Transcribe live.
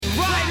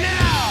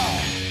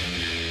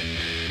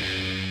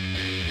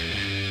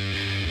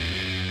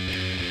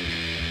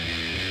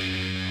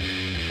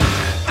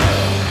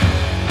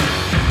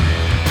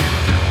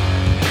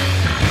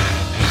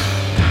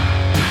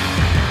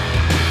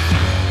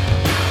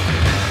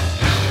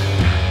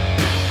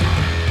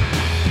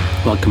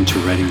Welcome to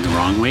Writing the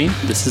Wrong Way.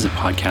 This is a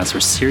podcast for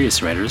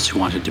serious writers who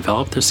want to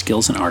develop their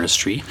skills in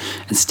artistry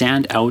and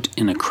stand out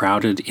in a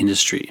crowded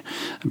industry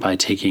by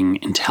taking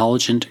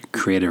intelligent,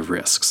 creative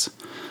risks.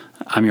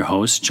 I'm your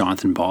host,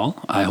 Jonathan Ball.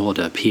 I hold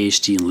a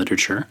PhD in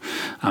literature.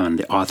 I'm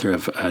the author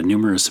of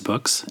numerous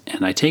books,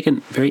 and I take a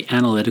very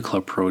analytical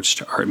approach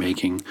to art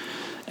making,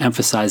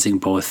 emphasizing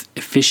both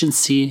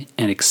efficiency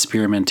and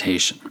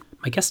experimentation.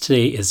 My guest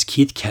today is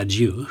Keith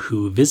Cadieux,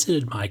 who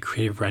visited my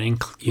creative writing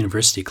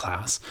university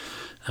class.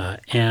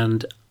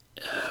 And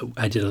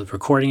I did a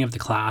recording of the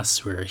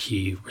class where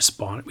he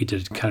responded. We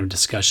did kind of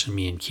discussion,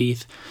 me and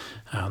Keith,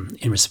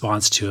 in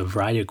response to a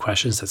variety of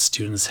questions that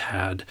students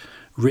had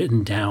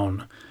written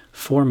down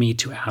for me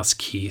to ask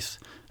Keith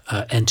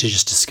and to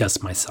just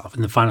discuss myself.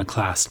 In the final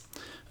class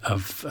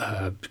of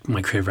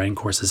my creative writing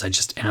courses, I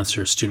just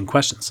answer student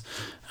questions.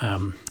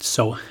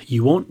 So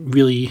you won't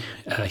really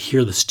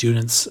hear the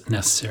students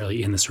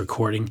necessarily in this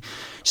recording,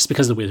 just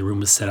because of the way the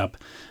room was set up.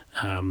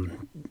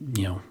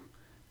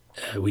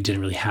 We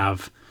didn't really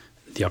have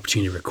the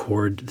opportunity to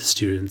record the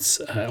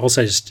students.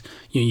 Also,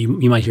 you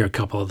might hear a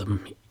couple of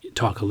them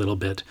talk a little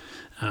bit,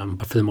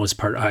 but for the most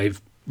part,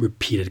 I've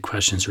repeated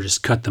questions or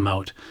just cut them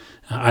out,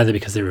 either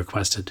because they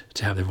requested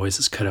to have their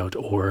voices cut out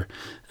or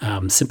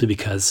simply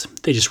because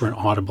they just weren't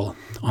audible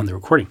on the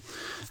recording.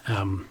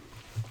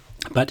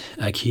 But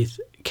Keith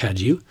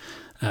Cadieux,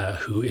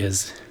 who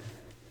is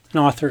an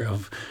author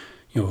of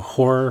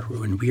horror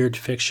and weird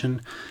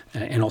fiction,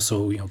 and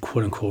also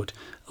quote unquote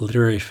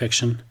literary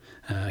fiction.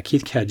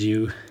 Keith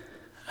Cadieux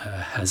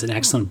has an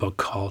excellent book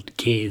called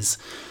Gaze,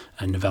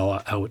 a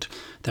novella out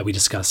that we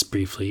discussed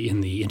briefly in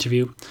the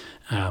interview.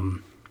 I'll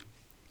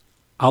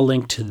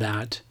link to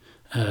that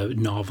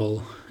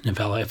novella.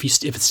 If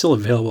it's still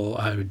available,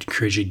 I would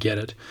encourage you to get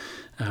it.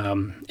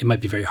 It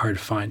might be very hard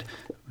to find.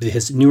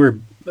 His newer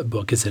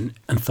book is an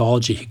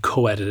anthology he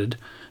co-edited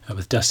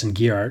with Dustin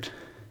Gearhart,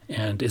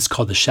 and it's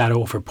called The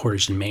Shadow Over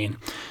Portage and Main.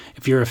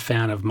 If you're a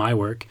fan of my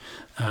work,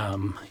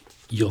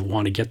 you'll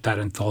want to get that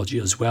anthology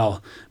as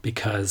well,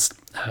 because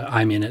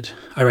I'm in it.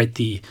 I write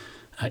the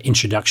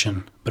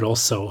introduction, but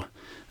also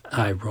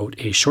I wrote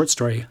a short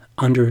story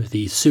under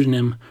the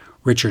pseudonym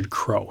Richard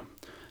Crow.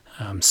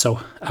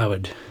 So I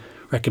would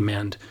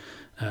recommend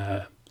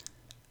the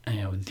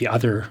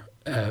other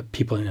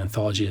people in the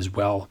anthology as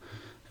well.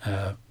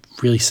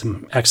 Really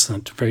some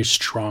excellent, very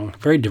strong,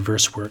 very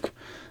diverse work.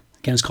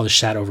 Again, it's called The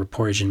Shadow Over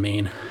Portage and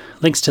Main.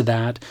 Links to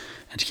that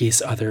and to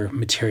Keith's other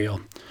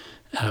material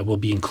will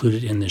be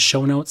included in the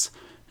show notes,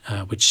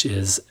 which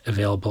is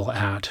available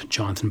at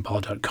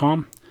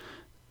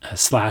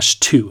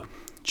jonathanball.com/2.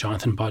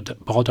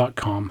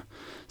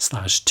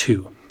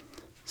 jonathanball.com/2.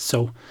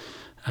 So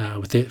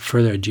without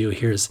further ado,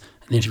 here's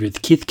an interview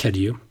with Keith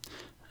Cadieux.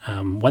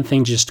 One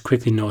thing just to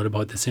quickly note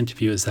about this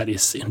interview is that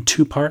it's in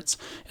two parts.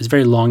 It's a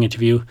very long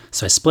interview,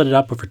 so I split it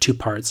up over two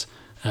parts.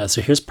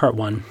 So here's part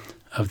one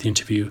of the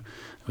interview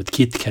with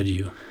Keith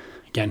Cadieux.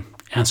 Again,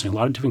 answering a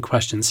lot of different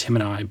questions, him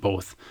and I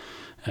both,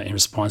 in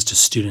response to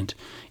student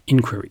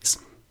inquiries.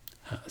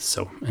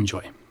 So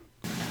enjoy.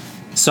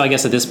 So I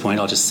guess at this point,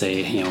 I'll just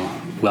say,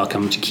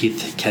 welcome to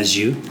Keith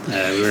Cadieux.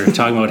 We were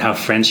talking about how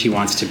French he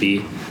wants to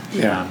be,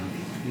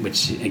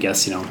 which I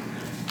guess,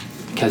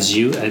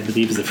 Cadieux, I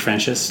believe, is the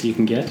Frenchest you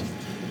can get.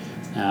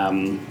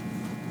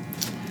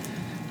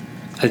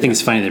 I think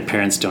it's funny that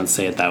parents don't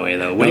say it that way,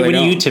 though. What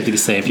do you typically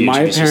say if you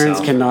introduce yourself? My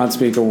parents cannot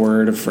speak a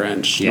word of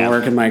French, nor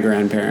can my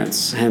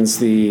grandparents.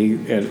 Hence,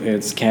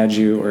 it's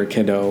Cadieux or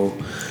Cadeau.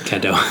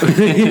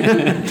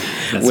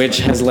 Which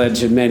has led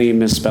to many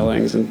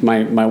misspellings. And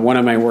my one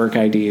of my work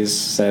IDs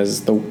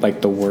says the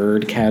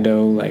word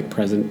cadeau, like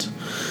present,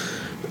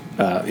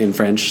 in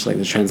French, like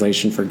the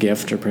translation for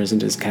gift or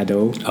present is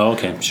cadeau. Oh,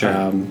 okay,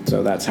 sure.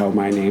 So that's how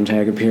my name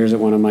tag appears at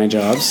one of my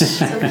jobs.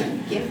 So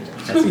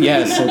gift.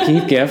 Yes, so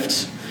Keith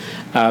Gift.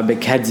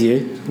 But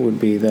Cadieux would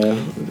be the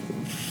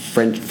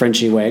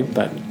Frenchy way.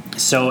 But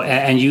so,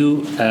 and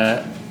you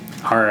are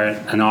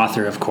an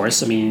author, of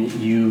course. I mean,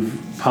 you've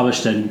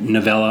published a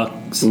novella.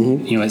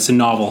 Mm-hmm. It's a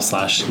novel /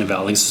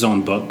 novella. It's his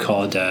own book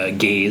called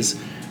Gaze,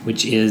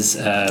 which is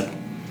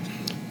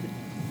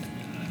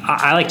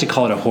I like to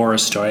call it a horror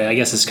story. I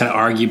guess it's kind of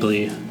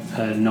arguably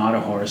not a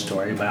horror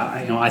story, but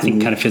I think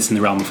it kind of fits in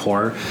the realm of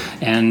horror.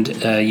 And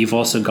you've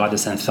also got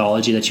this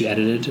anthology that you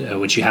edited,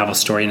 which you have a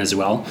story in as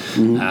well,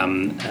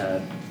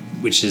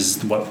 which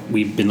is what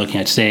we've been looking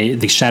at today,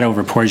 The Shadow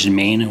Over Portage and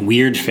Main,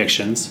 Weird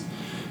Fictions,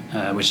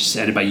 which is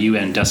edited by you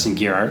and Dustin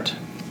Gearhart,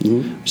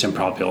 which I'm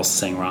probably also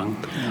saying wrong.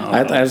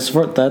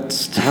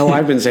 That's how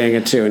I've been saying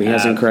it too, and he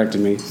hasn't corrected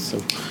me. So.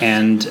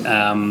 And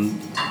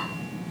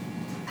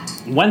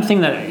one thing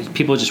that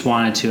people just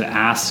wanted to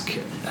ask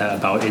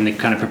about in the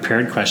kind of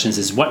prepared questions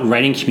is, what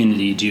writing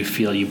community do you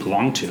feel you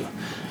belong to,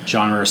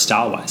 genre or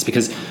style-wise?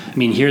 Because,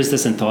 here's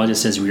this anthology that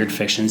says Weird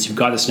Fictions. You've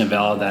got this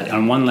novella that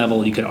on one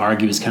level you could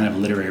argue is kind of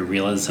literary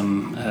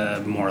realism,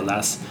 more or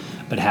less,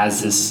 but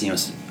has this,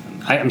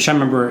 I'm trying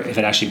to remember if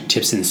it actually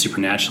tips in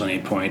supernatural at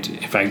any point.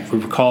 If I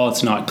recall,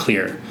 it's not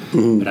clear,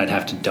 but I'd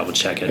have to double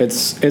check it.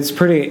 It's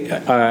pretty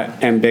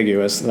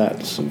ambiguous.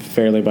 That's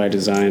fairly by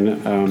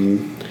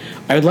design.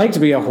 I would like to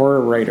be a horror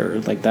writer.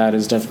 Like, that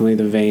is definitely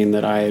the vein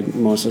that I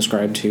most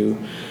ascribe to.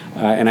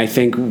 And I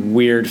think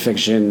weird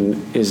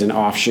fiction is an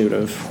offshoot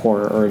of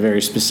horror, or a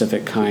very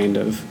specific kind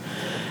of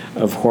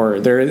horror.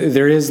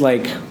 There is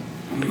like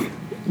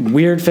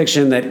weird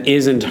fiction that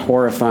isn't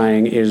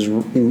horrifying is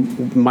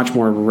much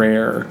more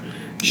rare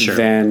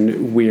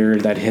than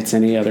weird that hits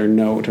any other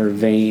note or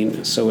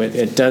vein. So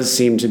it does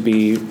seem to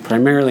be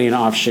primarily an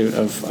offshoot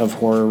of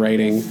horror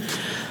writing.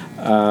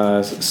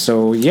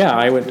 So yeah,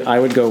 I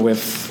would go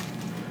with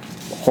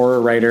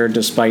horror writer,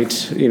 despite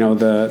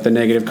the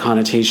negative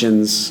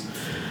connotations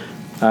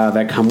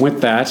that come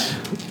with that,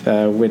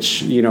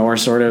 which are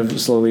sort of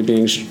slowly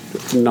being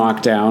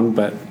knocked down.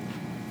 But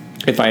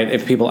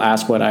if people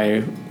ask what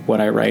I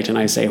write and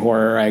I say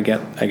horror, I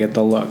get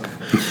the look.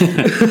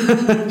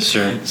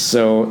 Sure.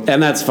 So,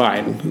 and that's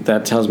fine.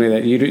 That tells me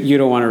that you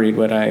don't want to read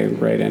what I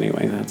write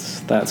anyway.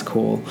 That's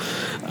cool.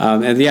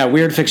 And yeah,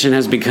 weird fiction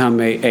has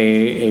become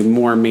a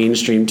more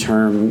mainstream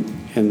term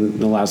in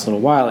the last little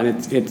while,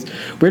 and it's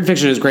weird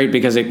fiction is great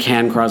because it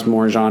can cross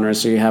more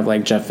genres. So you have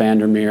like Jeff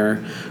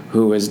Vandermeer,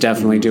 who is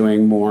definitely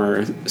doing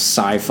more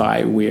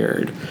sci-fi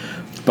weird,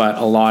 but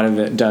a lot of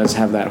it does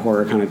have that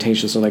horror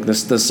connotation. So like the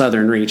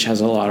Southern Reach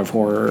has a lot of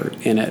horror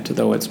in it,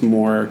 though it's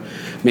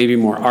maybe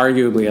more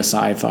arguably a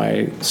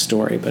sci-fi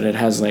story, but it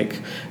has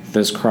like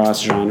this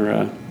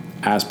cross-genre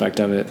aspect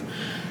of it.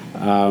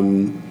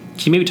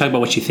 Can you maybe talk about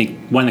what you think?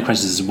 One of the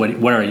questions is what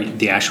are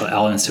the actual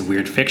elements of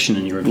weird fiction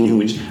in your review,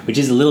 which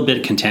is a little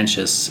bit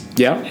contentious.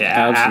 Yeah,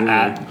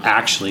 absolutely.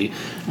 Actually,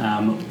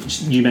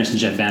 you mentioned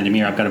Jeff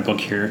Vandermeer. I've got a book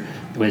here.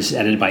 It was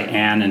edited by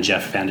Anne and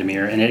Jeff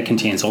Vandermeer, and it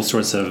contains all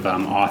sorts of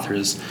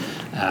authors.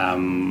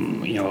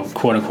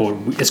 Quote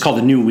unquote, it's called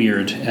The New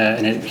Weird,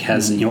 and it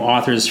has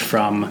authors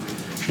from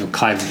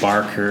Clive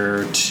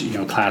Barker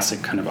to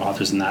classic kind of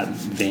authors in that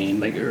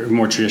vein, like or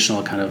more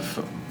traditional kind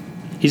of.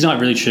 He's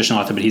not really a traditional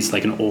author, but he's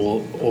like an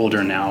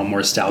older now, more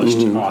established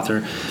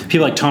author.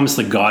 People like Thomas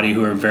Ligotti,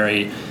 who are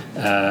very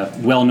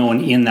well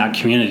known in that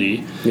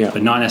community,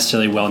 but not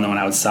necessarily well known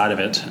outside of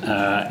it.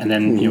 And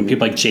then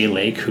people like Jay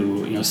Lake,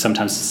 who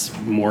sometimes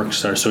more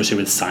sort of associated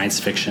with science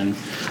fiction,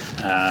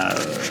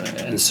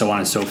 and so on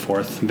and so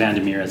forth.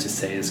 Vandermeer, as you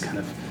say, is kind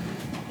of,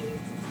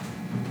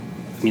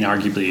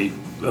 arguably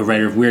a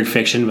writer of weird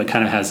fiction, but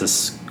kind of has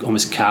this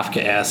almost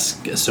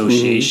Kafkaesque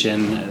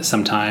association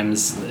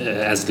sometimes,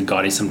 as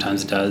Ligotti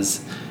sometimes does,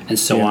 and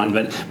so on.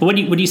 But what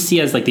do you see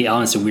as like the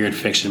elements of weird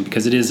fiction?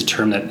 Because it is a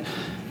term that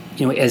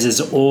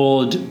as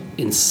old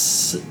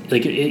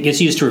it gets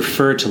used to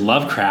refer to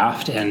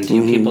Lovecraft and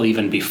people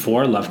even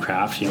before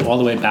Lovecraft, all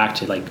the way back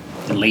to like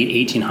the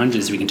late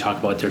 1800s. We can talk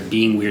about there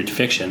being weird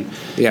fiction.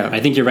 Yeah, I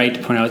think you're right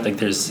to point out like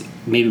there's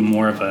maybe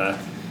more of a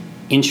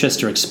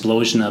interest or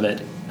explosion of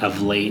it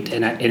of late,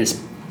 and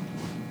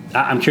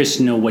I'm curious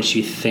to know what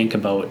you think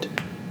about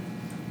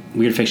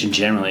weird fiction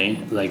generally.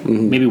 Like,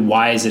 maybe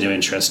why is it of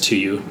interest to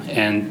you,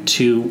 and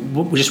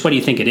just what do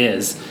you think it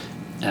is?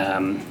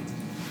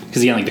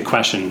 Because again, like the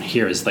question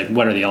here is like,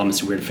 what are the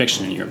elements of weird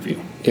fiction in your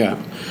view? Yeah,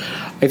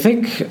 I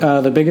think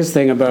the biggest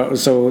thing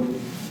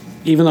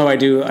even though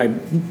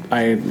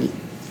I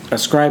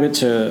ascribe it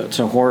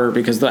to horror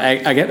because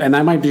I get, and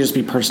that might just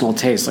be personal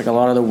taste. Like a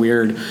lot of the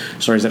weird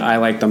stories that I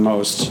like the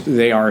most,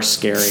 they are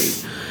scary.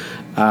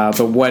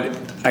 But what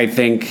I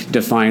think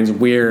defines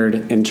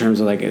weird in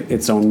terms of like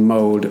its own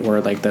mode,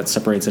 or like that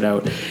separates it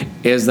out,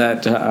 is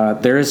that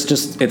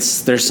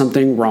there's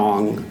something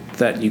wrong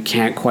that you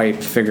can't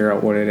quite figure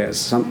out what it is.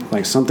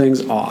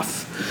 Something's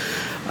off.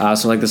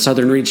 So like the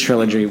Southern Reach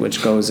trilogy,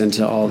 which goes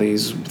into all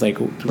these like,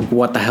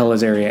 what the hell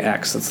is Area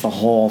X? That's the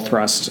whole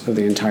thrust of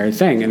the entire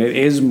thing, and it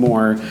is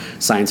more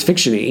science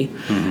fiction-y,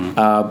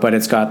 but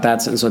it's got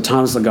that sense. So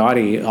Thomas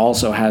Ligotti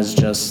also has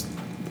just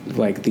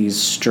like these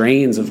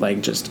strains of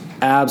like just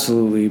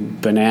absolutely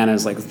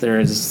bananas. Like there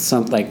is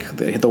some like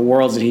the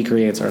worlds that he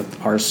creates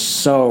are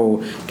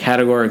so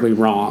categorically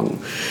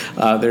wrong.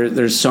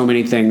 There's so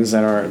many things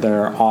that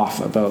are off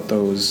about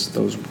those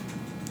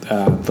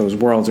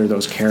worlds or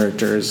those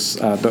characters,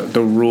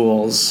 the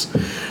rules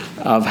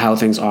of how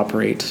things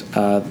operate.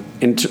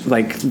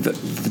 Like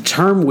the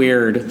term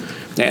weird,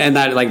 and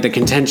that like the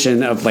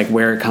contention of like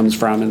where it comes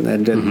from,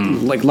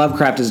 and like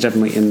Lovecraft is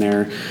definitely in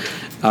there.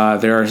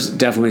 There are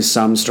definitely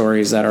some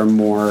stories that are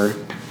more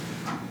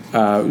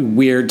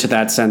weird to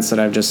that sense that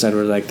I've just said,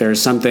 where like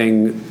there's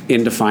something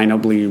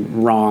indefinably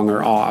wrong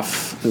or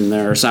off, and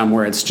there are some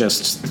where it's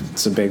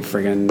a big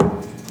friggin'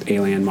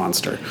 alien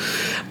monster.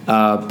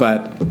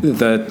 But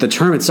the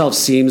term itself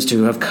seems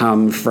to have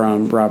come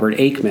from Robert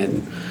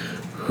Aikman,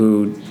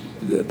 who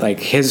like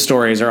his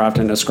stories are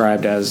often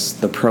described as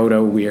the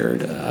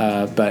proto-weird,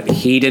 but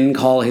he didn't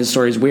call his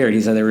stories weird.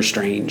 He said they were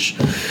strange.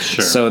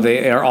 Sure. So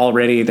they are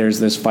already, there's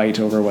this fight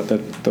over what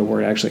the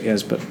word actually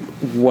is. But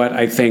what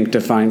I think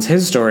defines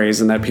his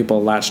stories and that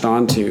people latched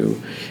onto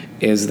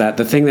is that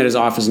the thing that is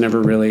off is never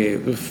really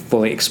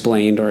fully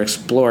explained or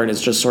explored.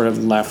 It's just sort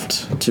of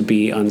left to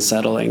be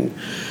unsettling.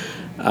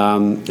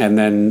 And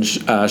then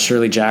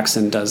Shirley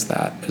Jackson does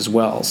that as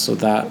well. So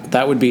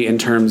that would be in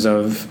terms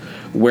of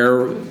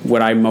where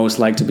would I most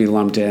like to be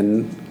lumped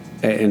in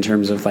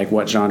terms of like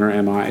what genre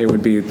am I? It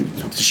would be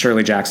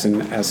Shirley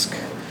Jackson-esque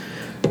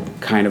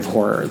kind of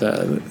horror.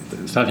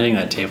 Stop hitting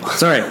that table.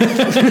 Sorry.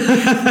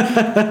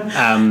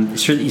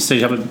 It's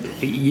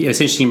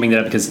interesting you bring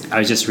that up because I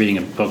was just reading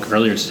a book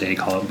earlier today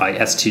called by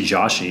S.T.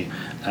 Joshi,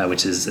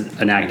 which is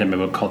an academic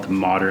book called The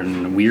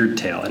Modern Weird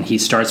Tale. And he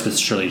starts with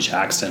Shirley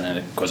Jackson, and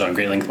it goes on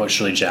great length about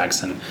Shirley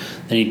Jackson.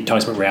 Then he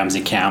talks about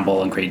Ramsey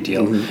Campbell a great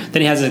deal. Mm-hmm.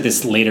 Then he has like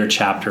this later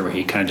chapter where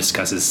he kind of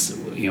discusses,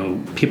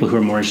 people who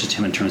are more interested in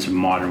him in terms of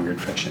modern weird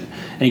fiction.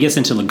 And he gets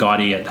into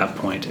Ligotti at that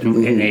point,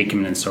 and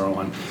Aiken and so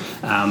on.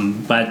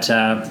 But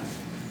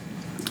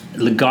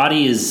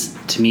Ligotti is,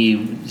 to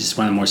me, just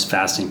one of the most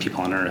fascinating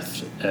people on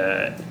earth.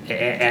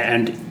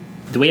 And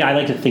the way I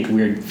like to think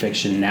weird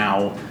fiction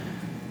now,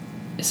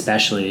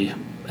 especially,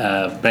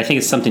 but I think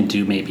it's something to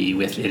do maybe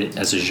with it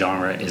as a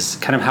genre, is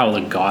kind of how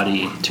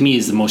Ligotti, to me,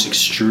 is the most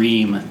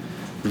extreme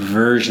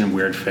version of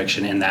weird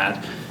fiction in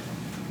that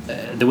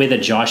the way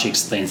that Joshi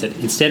explains it,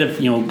 instead of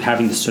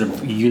having this sort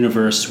of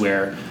universe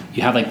where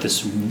you have like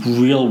this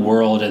real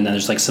world and then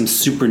there's like some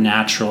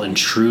supernatural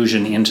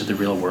intrusion into the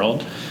real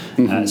world.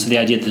 So the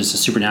idea that there's a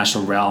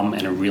supernatural realm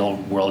and a real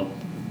world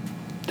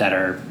that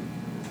are,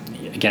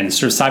 again,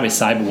 sort of side by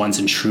side, but one's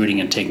intruding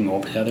and taking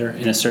over the other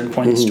in a certain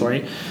point in the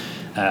story.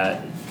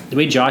 The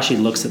way Joshi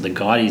looks at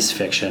Ligotti's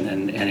fiction,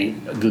 and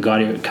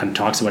Ligotti kind of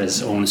talks about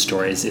his own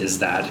stories, is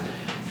that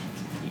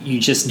you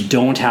just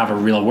don't have a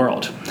real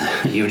world.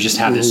 You just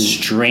have this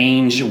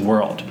strange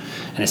world.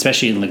 And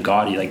especially in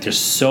Ligotti, like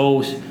there's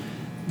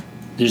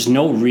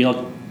no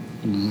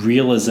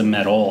realism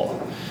at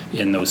all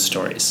in those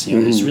stories.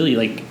 There's really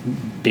like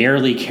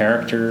barely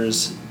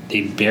characters.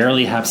 They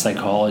barely have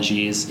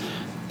psychologies.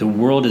 The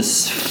world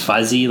is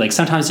fuzzy. Like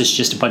sometimes it's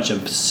just a bunch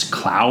of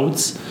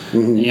clouds,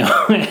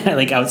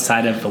 like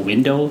outside of a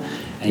window,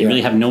 and you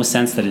really have no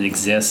sense that it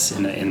exists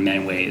in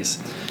many ways.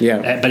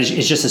 Yeah. But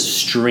it's just a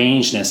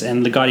strangeness.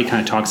 And Ligotti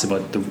kind of talks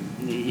about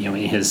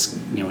in his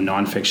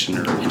nonfiction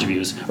or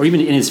interviews, or even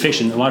in his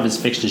fiction. A lot of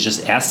his fiction is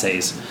just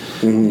essays,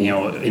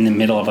 in the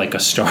middle of like a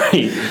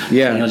story.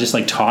 Yeah. And he'll just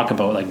like talk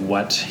about like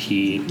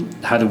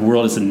how the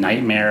world is a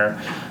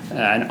nightmare,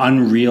 an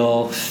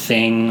unreal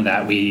thing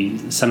that we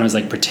sometimes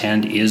like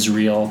pretend is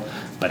real,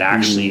 but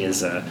actually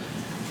is a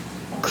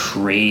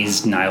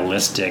crazed,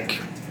 nihilistic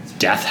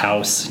death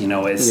house.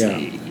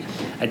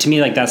 To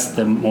me, like that's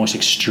the most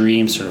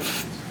extreme sort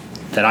of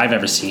that I've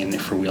ever seen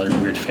for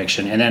weird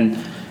fiction. And then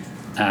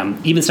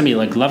even somebody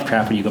like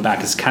Lovecraft, when you go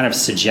back, is kind of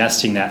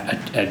suggesting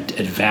that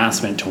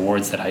advancement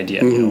towards that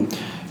idea.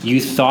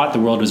 You thought the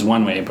world was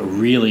one way, but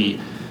really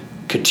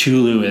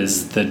Cthulhu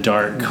is the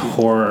dark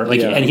horror.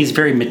 And he's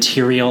very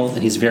material,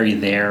 and he's very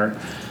there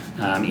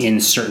in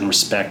certain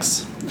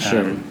respects.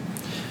 Sure.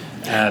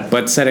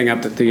 But setting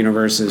up that the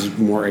universe is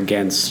more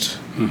against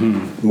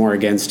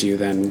you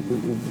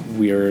than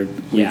we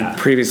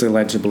previously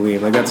led to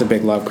believe. Like that's a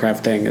big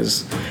Lovecraft thing,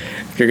 is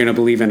if you're going to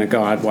believe in a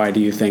god, why do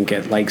you think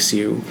it likes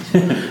you?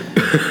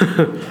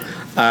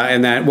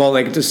 And that, well,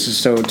 like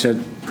just so to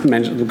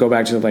go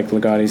back to like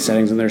Ligotti's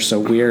settings, and they're so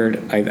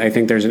weird. I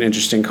think there's an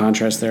interesting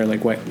contrast there,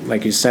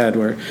 like you said,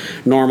 where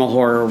normal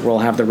horror will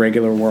have the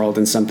regular world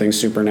and something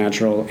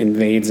supernatural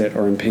invades it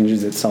or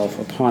impinges itself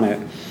upon it.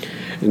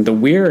 And the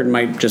weird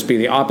might just be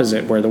the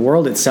opposite, where the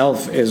world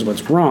itself is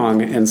what's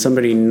wrong, and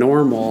somebody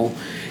normal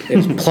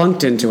is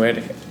plunked into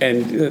it.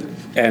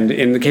 And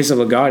in the case of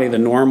Ligotti, the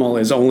normal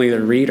is only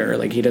the reader.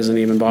 Like he doesn't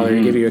even bother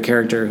to give you a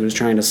character who's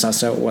trying to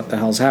suss out what the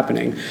hell's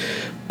happening.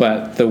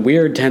 But the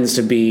weird tends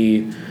to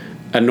be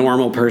a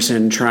normal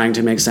person trying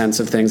to make sense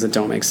of things that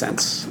don't make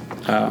sense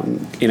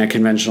in a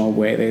conventional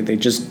way. They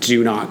just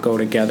do not go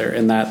together,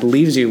 and that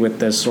leaves you with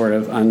this sort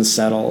of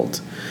unsettled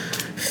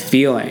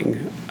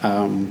feeling.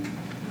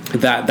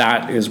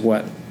 That is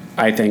what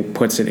I think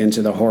puts it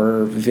into the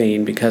horror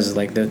vein, because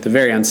like the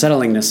very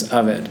unsettlingness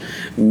of it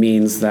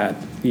means that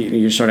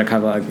you're sort of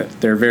kind of like that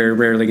they're very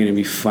rarely going to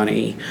be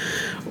funny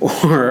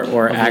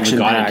or action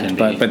packed,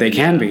 but they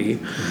can be.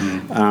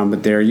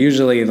 But they're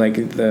usually like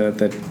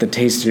the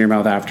taste in your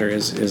mouth after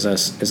is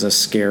a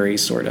scary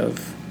sort of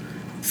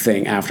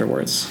thing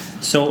afterwards.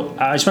 So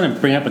I just want to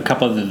bring up a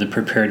couple of the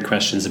prepared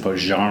questions about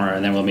genre,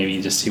 and then we'll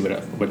maybe just see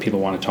what people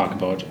want to talk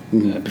about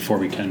before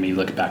we can maybe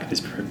look back at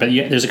these. But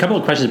there's a couple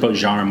of questions about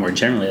genre more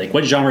generally. Like,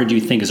 what genre do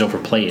you think is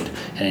overplayed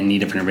and in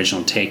need of an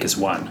original take is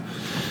one?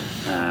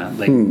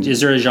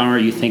 Is there a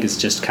genre you think is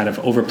just kind of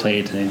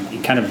overplayed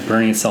and kind of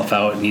burning itself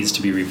out and needs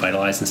to be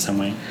revitalized in some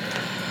way?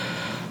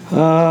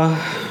 I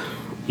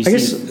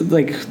guess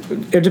like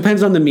it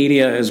depends on the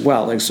media as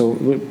well. Like, so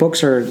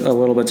books are a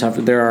little bit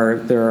tougher. There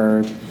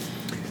are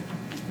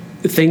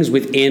things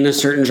within a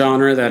certain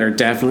genre that are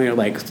definitely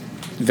like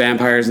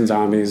vampires and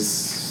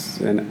zombies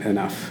and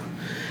enough.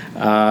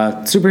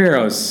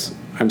 Superheroes.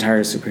 I'm tired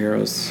of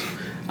superheroes.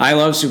 I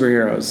love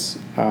superheroes,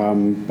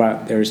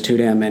 but there's too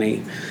damn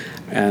many.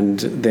 and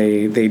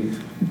they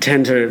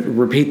tend to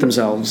repeat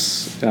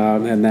themselves,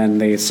 and then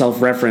they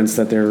self-reference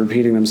that they're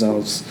repeating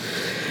themselves.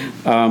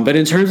 But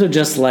in terms of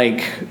just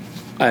like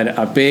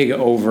a big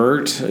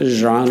overt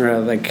genre,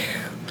 like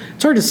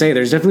it's hard to say.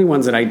 There's definitely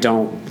ones that I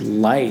don't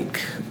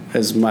like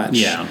as much.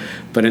 Yeah.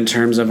 But in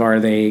terms of are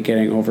they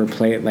getting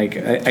overplayed, like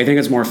I think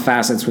it's more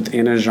facets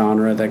within a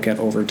genre that get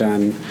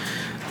overdone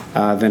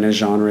than a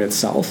genre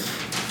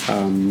itself.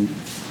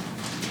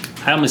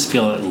 I almost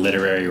feel that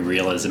literary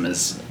realism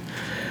is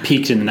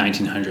peaked in the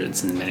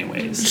 1900s in many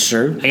ways.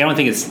 Sure. Like, I don't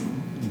think it's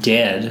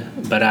dead,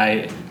 but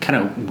I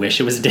kind of wish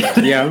it was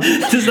dead. Yeah.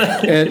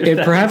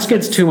 It perhaps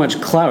gets too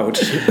much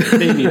clout.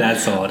 Maybe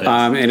that's all it is.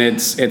 And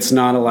it's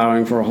not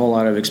allowing for a whole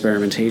lot of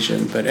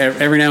experimentation. But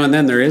every now and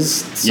then there is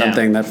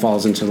something that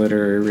falls into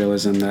literary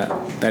realism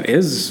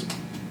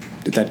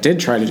that did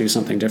try to do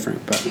something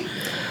different. But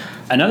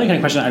another kind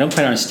of question, I don't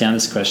quite understand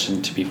this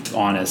question, to be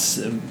honest.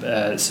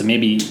 So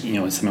maybe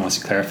someone wants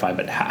to clarify.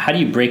 But how do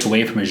you break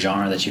away from a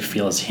genre that you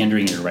feel is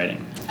hindering your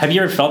writing? Have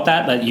you ever felt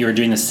that you're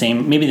doing the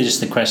same? Maybe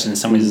just the question in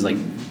some ways is like,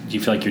 do you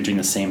feel like you're doing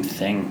the same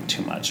thing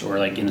too much, or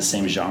like in the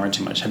same genre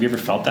too much? Have you ever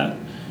felt that?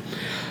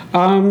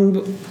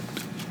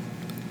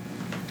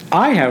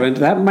 I haven't.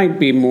 That might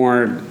be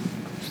more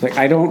like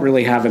I don't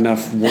really have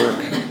enough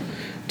work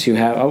to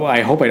have. Oh,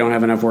 I hope I don't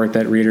have enough work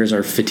that readers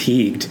are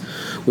fatigued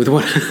with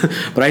what.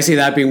 But I see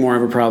that being more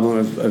of a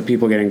problem of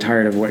people getting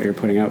tired of what you're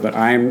putting out. But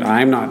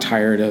I'm not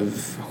tired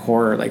of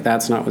horror. Like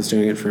that's not what's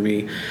doing it for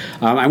me.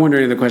 I'm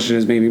wondering if the question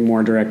is maybe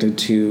more directed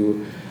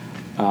to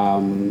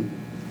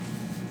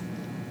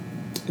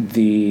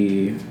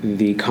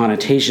the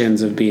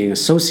connotations of being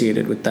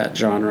associated with that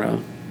genre,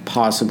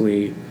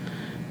 possibly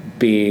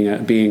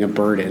being a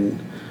burden,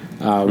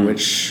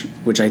 which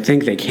I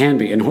think they can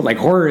be. And like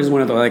horror is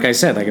one of the, like I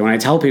said, like when I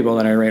tell people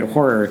that I write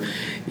horror,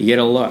 you get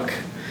a look.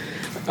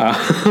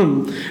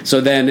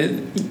 So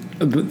then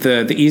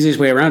the easiest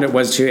way around it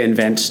was to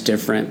invent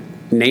different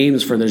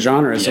names for the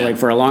genre. So like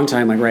for a long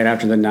time, like right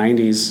after the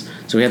 90s,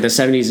 so we had the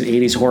 70s and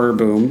 80s horror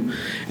boom,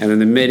 and then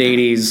the mid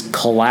 80s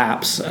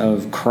collapse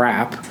of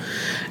crap,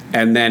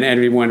 and then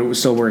everyone who was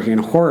still working in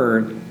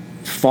horror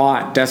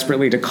fought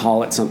desperately to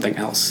call it something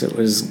else. It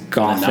was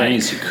gothic. In the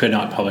 90s, you could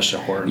not publish a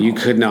horror novel. You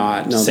could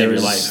not. No, save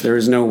your life. There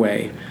was no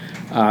way.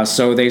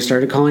 So they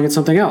started calling it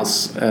something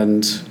else.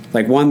 And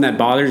like one that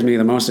bothers me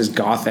the most is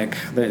gothic.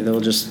 They'll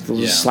just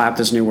slap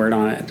this new word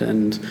on it.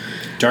 And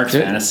dark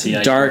fantasy.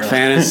 Dark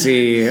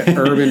fantasy,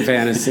 urban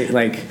fantasy.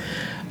 Like,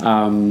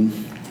 I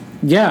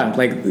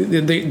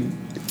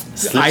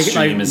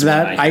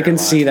can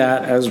see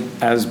that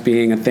as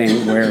being a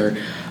thing where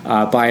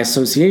by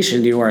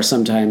association you are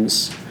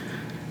sometimes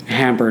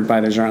hampered by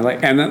the genre,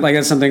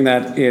 that's something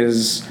that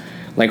is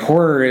like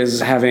horror is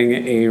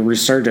having a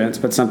resurgence,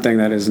 but something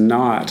that is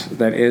not,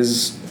 that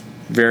is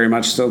very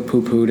much still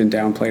poo-pooed and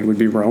downplayed, would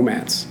be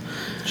romance.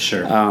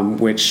 Sure.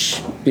 Which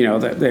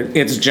that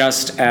it's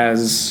just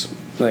as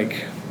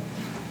like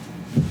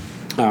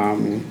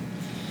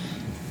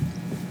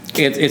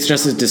it's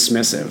just as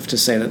dismissive to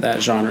say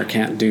that genre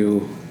can't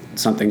do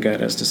something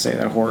good as to say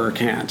that horror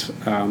can't.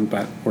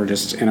 But we're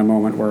just in a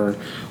moment where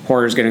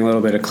horror is getting a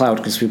little bit of clout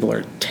because people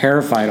are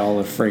terrified all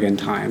the friggin'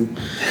 time.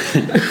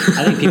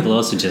 I think people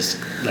also just,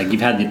 like, you've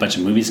had a bunch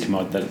of movies come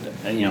out that,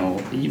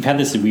 you've had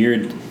this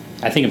weird,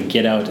 I think of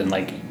Get Out, and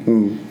like,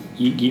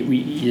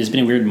 there's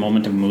been a weird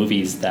moment of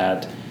movies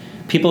that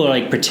people are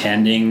like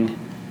pretending,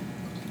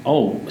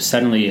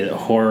 suddenly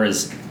horror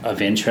is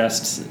of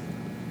interest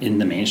in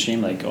the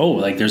mainstream. Like,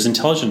 there's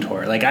intelligent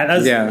horror. Like,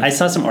 I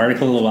saw some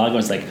article a little while ago,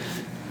 it's like,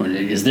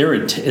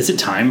 is it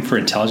time for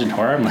intelligent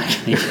horror? I'm like,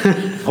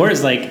 horror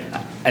is like,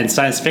 and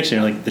science fiction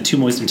are like the two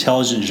most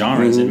intelligent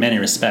genres in many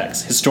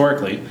respects.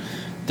 Historically,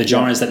 the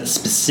genres that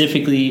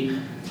specifically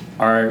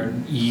are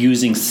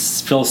using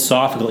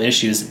philosophical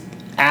issues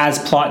as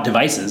plot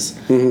devices,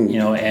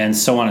 and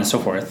so on and so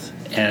forth.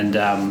 And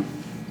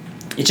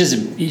it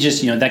just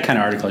that kind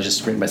of article is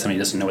just written by somebody who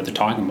doesn't know what they're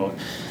talking about.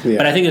 Yeah.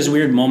 But I think there's a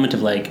weird moment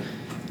of like,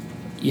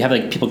 you have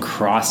like people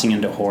crossing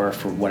into horror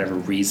for whatever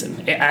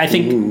reason. I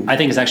think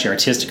it's actually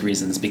artistic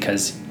reasons,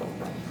 because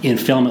in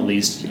film at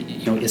least,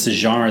 it's a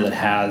genre that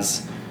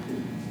has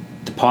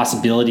the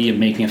possibility of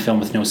making a film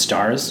with no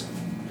stars,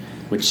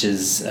 which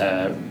is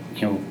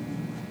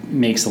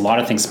makes a lot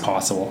of things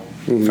possible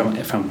from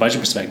a budget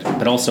perspective.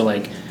 But also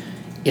like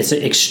it's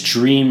an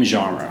extreme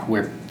genre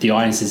where the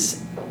audience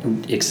is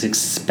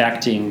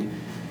expecting,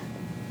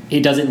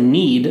 it doesn't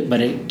need,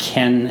 but it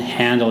can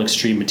handle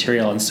extreme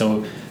material, and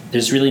so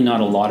there's really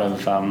not a lot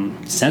of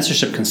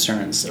censorship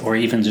concerns, or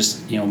even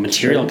just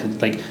material.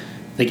 Like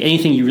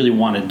anything you really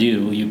want to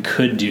do, you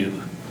could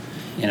do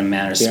in a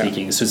manner of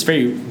speaking. So it's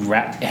very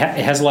it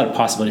has a lot of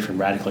possibility for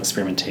radical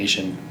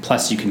experimentation.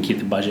 Plus, you can keep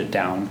the budget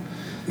down.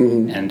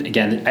 And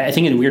again, I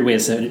think in a weird way,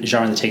 it's a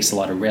genre that takes a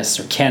lot of risks,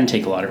 or can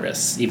take a lot of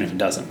risks, even if it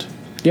doesn't.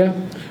 Yeah.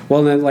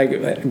 Well, then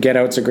like Get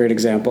Out's a great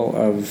example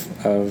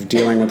of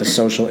dealing with a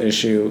social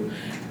issue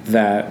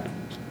that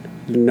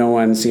no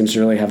one seems to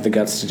really have the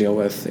guts to deal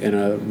with in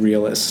a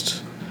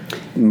realist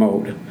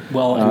mode.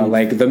 Well,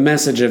 like the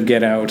message of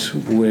Get Out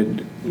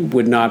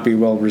would not be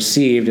well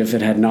received if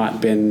it had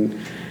not been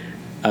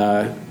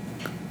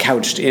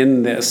couched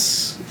in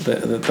this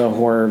the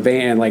horror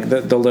vein, like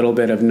the little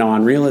bit of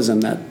non-realism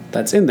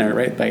that's in there,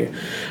 right? Like,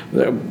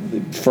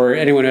 for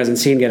anyone who hasn't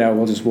seen Get Out,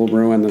 we'll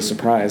ruin the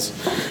surprise.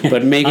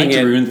 But making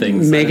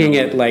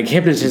it like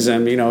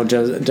hypnotism,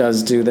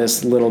 does do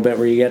this little bit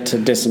where you get to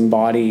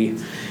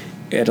disembody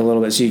it a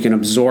little bit, so you can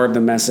absorb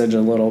the message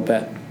a little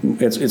bit.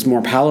 It's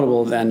more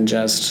palatable than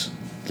just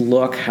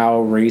look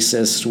how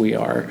racist we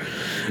are,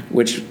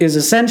 which is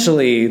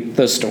essentially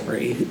the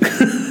story.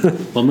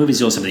 Well,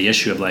 movies also have the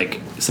issue of like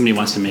somebody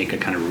wants to make a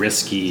kind of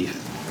risky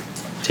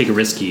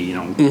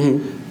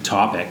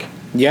topic.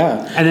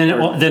 Yeah,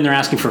 and then they're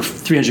asking for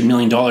 $300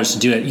 million to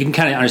do it. You can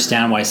kind of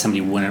understand why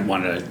somebody wouldn't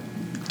want to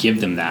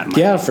give them that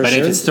money. Yeah, for but sure.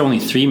 But if it's only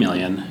 $3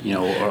 million,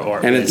 or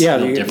and it's a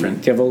little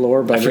different. Give a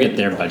lower budget. I forget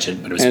their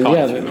budget, but it was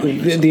probably $3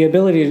 million. The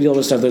ability to deal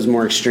with stuff that's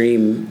more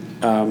extreme,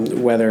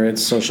 whether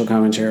it's social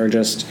commentary or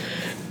just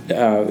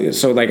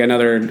so like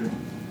another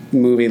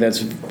movie that's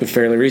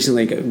fairly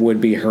recently would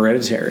be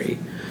Hereditary.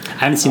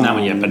 I haven't seen that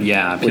one yet, but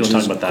yeah, people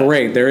talk about that.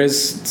 Great. There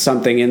is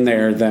something in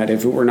there that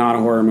if it were not a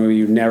horror movie,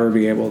 you'd never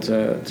be able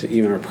to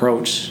even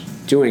approach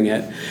doing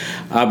it.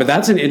 But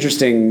that's an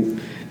interesting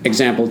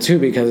example too,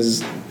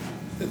 because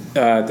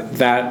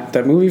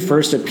that movie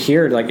first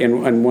appeared like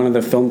in one of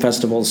the film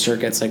festival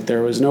circuits. Like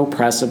there was no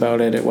press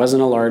about it. It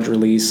wasn't a large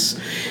release,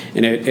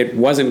 and it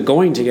wasn't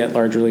going to get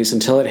large release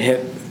until it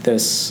hit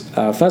this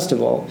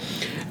festival.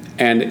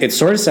 And it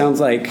sort of sounds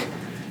like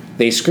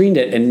they screened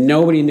it and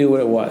nobody knew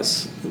what it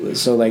was.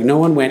 So like no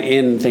one went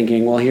in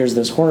thinking, well, here's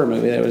this horror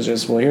movie. That was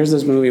just, well, here's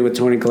this movie with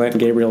Toni Collette and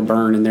Gabriel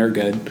Byrne and they're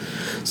good.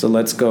 So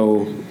let's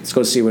go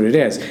see what it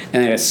is.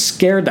 And it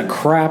scared the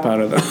crap out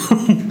of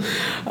them.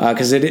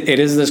 Because it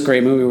is this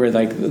great movie where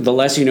like the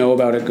less you know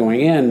about it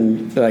going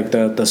in, like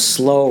the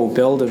slow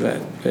build of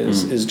it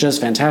is just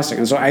fantastic.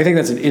 And so I think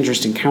that's an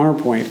interesting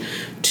counterpoint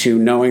to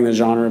knowing the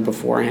genre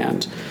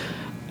beforehand.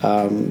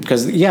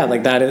 Because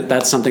like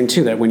that's something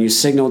too, that when you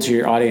signal to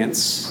your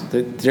audience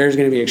that there's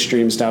going to be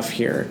extreme stuff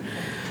here,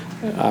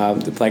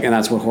 and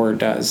that's what horror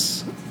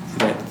does.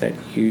 That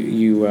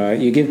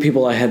you give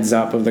people a heads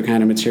up of the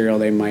kind of material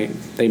they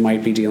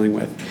might be dealing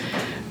with,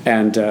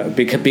 and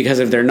because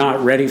if they're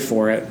not ready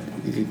for it,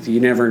 you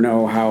never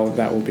know how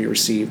that will be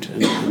received.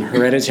 And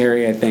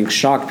Hereditary, I think,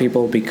 shocked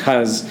people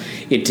because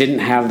it didn't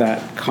have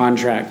that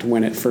contract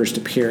when it first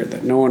appeared.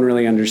 That no one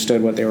really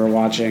understood what they were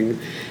watching,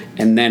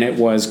 and then it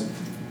was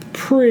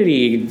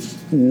pretty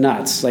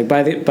nuts. Like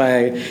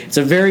it's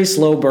a very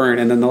slow burn,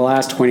 and then the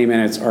last 20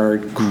 minutes are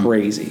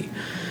crazy.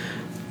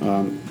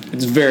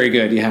 It's very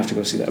good. You have to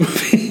go see that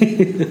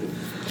movie.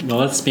 Well,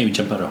 let's maybe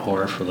jump out of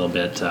horror for a little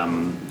bit.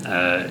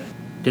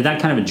 Did that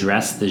kind of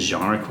address the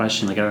genre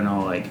question? Like, I don't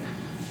know, like,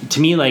 to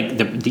me, like,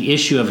 the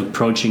issue of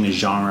approaching a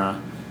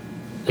genre,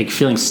 like,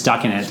 feeling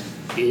stuck in it,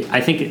 I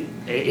think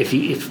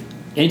if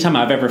anytime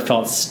I've ever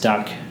felt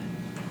stuck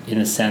in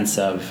the sense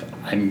of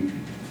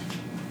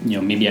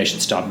maybe I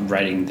should stop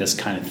writing this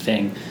kind of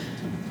thing,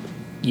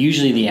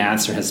 usually the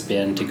answer has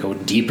been to go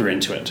deeper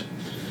into it.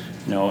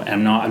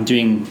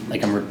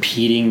 I'm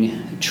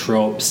repeating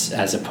tropes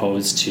as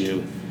opposed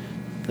to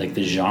like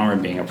the genre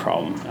being a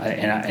problem.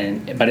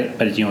 But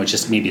it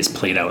just maybe it's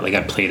played out. Like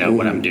I played out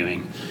what I'm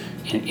doing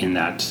in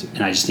that,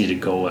 and I just need to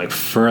go like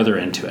further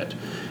into it.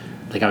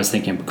 Like I was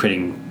thinking of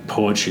creating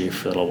poetry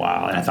for a little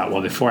while, and I thought,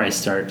 well, before I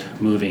start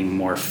moving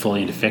more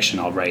fully into fiction,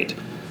 I'll write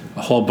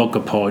a whole book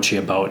of poetry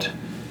about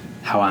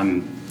how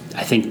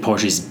I think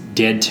poetry's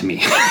dead to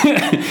me.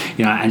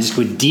 And just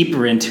go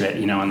deeper into it,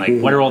 and like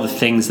what are all the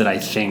things that I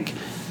think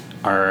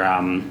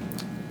are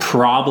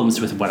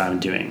problems with what I'm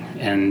doing.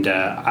 And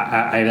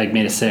I like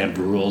made a set of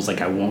rules,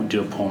 like I won't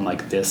do a poem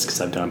like this because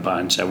I've done a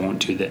bunch. I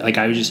won't do that. Like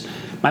I would just,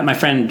 my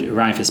friend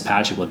Ryan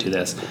Fitzpatrick will do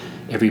this.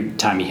 Every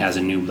time he has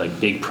a new like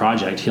big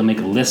project, he'll make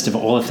a list of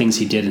all the things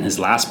he did in his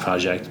last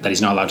project that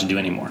he's not allowed to do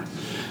anymore.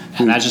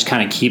 And that just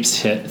kind of keeps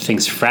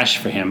things fresh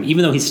for him,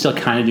 even though he's still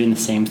kind of doing the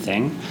same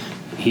thing.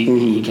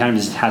 He kind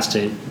of just has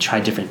to try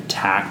different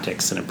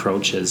tactics and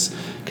approaches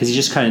because he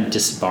just kind of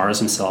disbars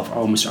himself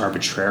almost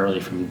arbitrarily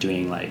from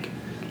doing like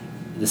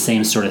the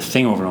same sort of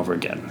thing over and over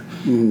again.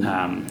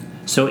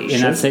 So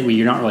in that state where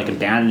you're not like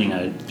abandoning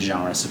a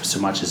genre so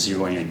much as you're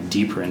going like,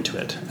 deeper into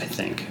it, I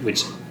think,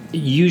 which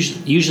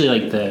usually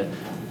like the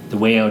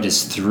way out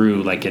is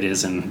through, like it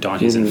is in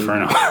Dante's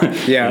Inferno.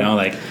 Yeah.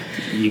 Like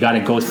you got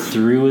to go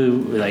through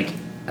like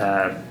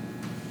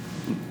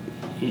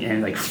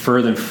and like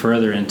further and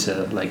further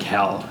into like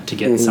hell to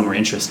get somewhere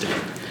interesting.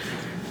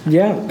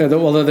 Yeah.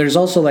 Although there's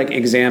also like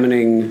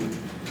examining,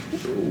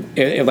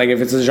 like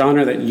if it's a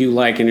genre that you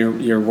like and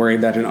you're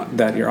worried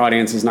that your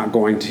audience is not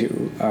going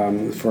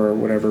to for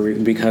whatever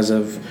reason because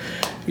of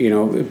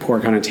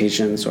poor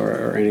connotations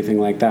or anything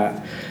like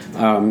that.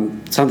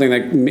 Something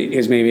that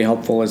is maybe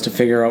helpful is to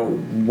figure out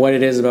what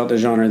it is about the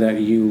genre that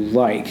you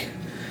like.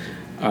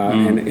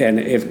 And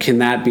if can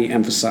that be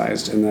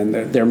emphasized, and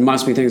then there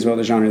must be things about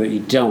the genre that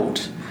you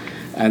don't,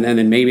 and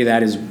then maybe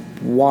that is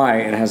why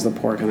it has the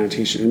poor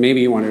connotation. And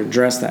maybe you want to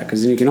address that,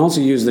 because then you can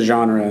also use the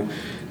genre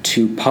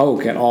to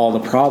poke at all the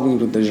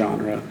problems with the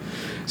genre.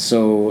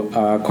 So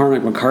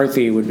Cormac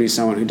McCarthy would be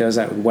someone who does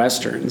that with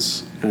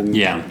Westerns. And,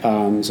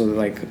 so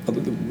like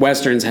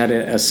Westerns had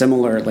a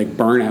similar like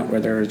burnout where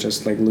there was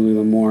just like Louis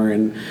L'Amour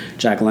and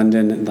Jack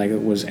London, and like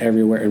it was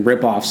everywhere, and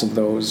ripoffs of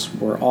those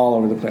were all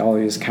over the place, all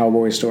these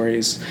cowboy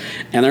stories,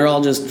 and they're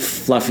all just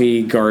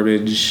fluffy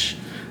garbage.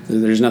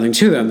 There's nothing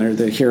to them. They're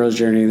the hero's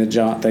journey, the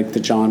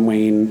John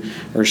Wayne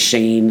or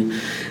Shane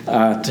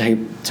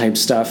type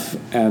stuff.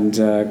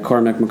 And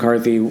Cormac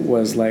McCarthy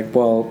was like,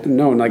 well,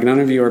 no, like none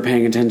of you are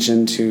paying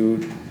attention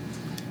to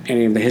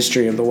any of the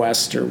history of the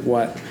West or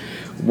what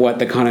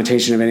the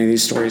connotation of any of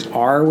these stories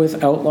are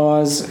with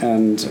outlaws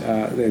and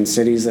in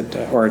cities that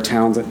or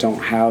towns that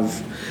don't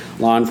have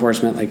law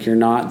enforcement. Like, you're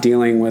not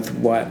dealing with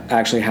what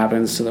actually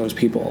happens to those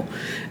people.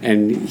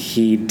 And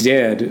he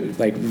did,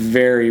 like,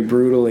 very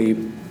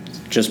brutally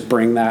just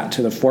bring that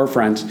to the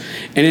forefront,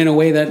 and in a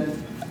way that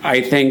I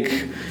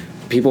think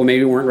people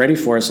maybe weren't ready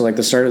for. So like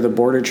the start of the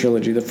Border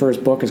trilogy, the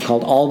first book is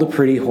called All the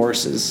Pretty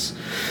Horses.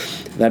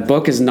 That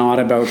book is not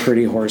about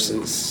pretty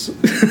horses,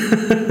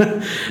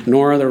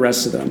 nor are the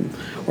rest of them.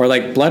 Or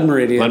like Blood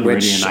Meridian,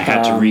 which I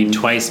had to read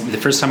twice. The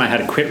first time I had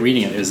to quit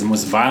reading it, it was the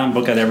most violent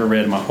book I'd ever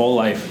read in my whole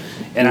life.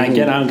 And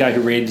I'm a guy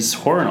who reads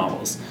horror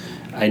novels.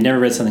 I never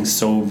read something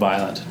so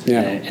violent.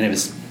 Yeah. And it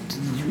was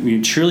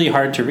truly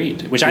hard to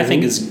read, which I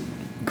think is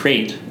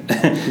great.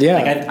 Yeah.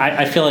 Like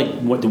I feel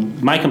like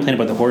my complaint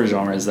about the horror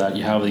genre is that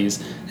you have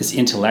this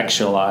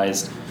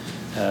intellectualized,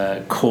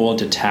 cold,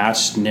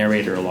 detached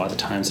narrator a lot of the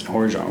times in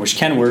horror genre, which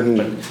can work,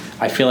 but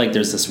I feel like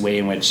there's this way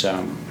in which,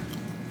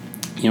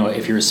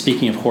 if you're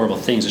speaking of horrible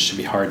things, it should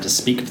be hard to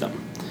speak of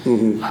them.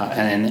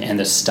 And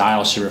the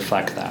style should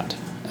reflect that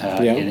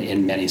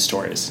in many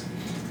stories.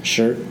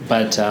 Sure.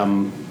 But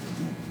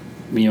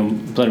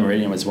Blood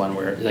Meridian was one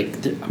where,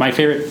 like, my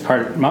favorite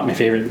part, not my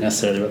favorite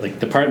necessarily, but like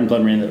the part in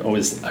Blood Meridian that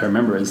always I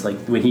remember is like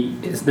when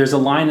there's a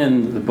line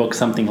in the book,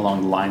 something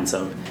along the lines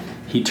of,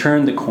 he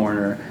turned the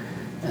corner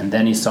and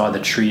then he saw the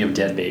tree of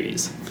dead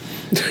babies.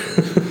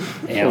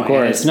 Of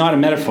course. It's not a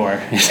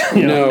metaphor.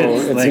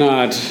 It's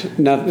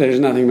not. There's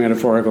nothing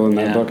metaphorical in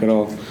that book at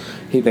all.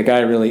 The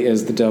guy really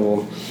is the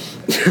devil.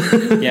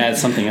 Yeah,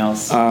 it's something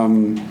else.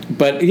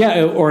 But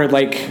yeah, or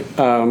like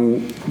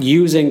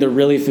using the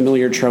really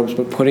familiar tropes,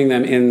 but putting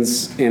them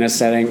in a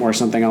setting or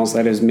something else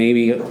that is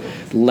maybe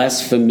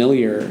less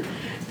familiar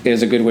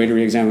is a good way to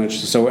re-examine it.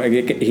 So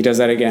he does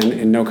that again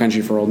in No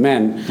Country for Old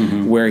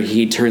Men, where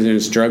he turns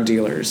into drug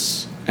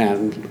dealers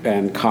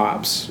and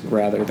cops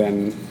rather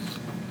than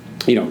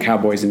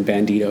cowboys and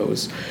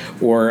banditos.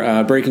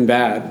 Or Breaking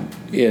Bad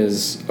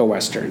is a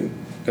Western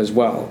as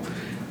well.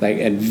 Like,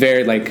 and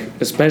very, like,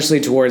 especially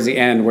towards the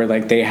end where,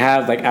 like, they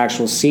have, like,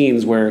 actual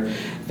scenes where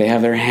they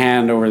have their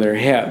hand over their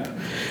hip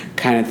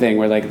kind of thing,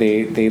 where, like,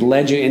 they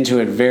led you into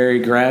it very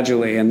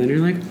gradually, and then you're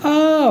like,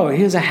 oh,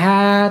 he has a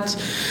hat.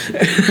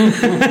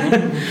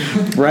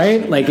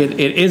 Right? Like, it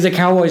is a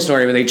cowboy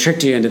story, but they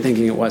tricked you into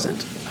thinking it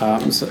wasn't.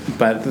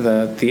 But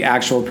the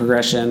actual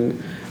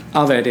progression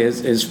of it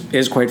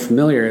is quite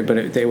familiar, but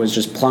it was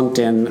just plunked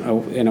in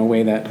a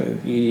way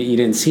that you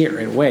didn't see it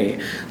right away.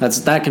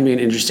 That can be an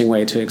interesting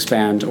way to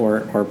expand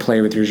or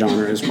play with your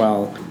genre as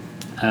well.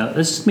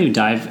 Let's just maybe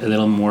dive a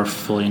little more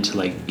fully into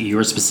like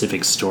your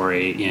specific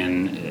story.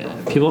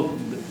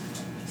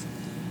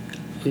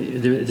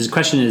 This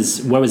question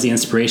is, what was the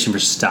inspiration for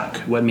Stuck?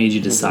 What made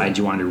you decide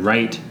you wanted to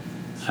write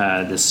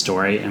this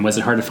story, and was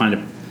it hard to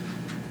find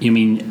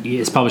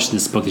it's published in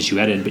this book that you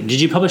edited, but did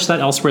you publish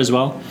that elsewhere as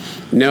well?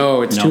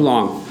 No, it's too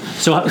long.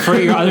 So for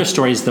your other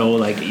stories, though,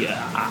 like,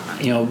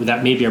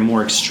 that maybe are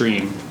more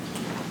extreme,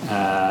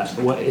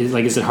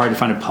 is it hard to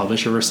find a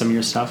publisher for some of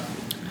your stuff?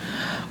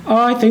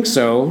 Oh, I think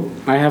so.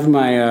 I have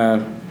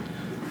my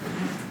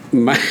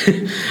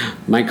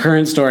my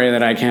current story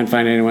that I can't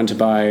find anyone to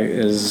buy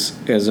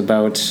is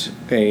about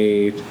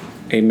a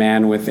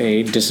man with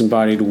a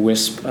disembodied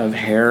wisp of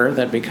hair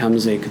that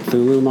becomes a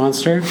Cthulhu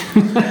monster.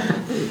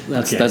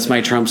 That's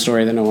my Trump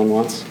story that no one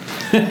wants.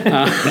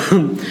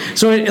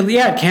 So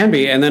it can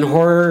be. And then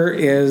horror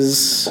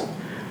is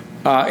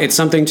it's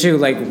something too,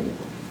 like,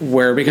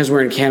 where, because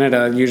we're in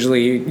Canada,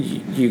 usually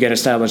you get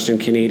established in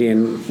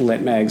Canadian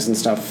lit mags and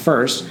stuff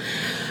first.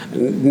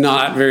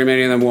 Not very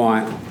many of them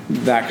want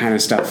that kind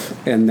of stuff.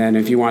 And then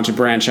if you want to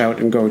branch out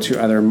and go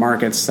to other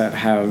markets that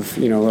have,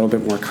 a little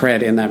bit more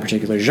cred in that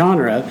particular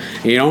genre,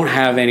 you don't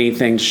have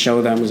anything to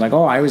show them. It's like,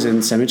 oh, I was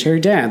in Cemetery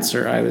Dance,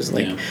 or I was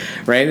like,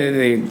 right?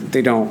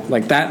 They don't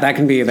like that. That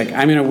can be like,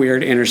 I'm in a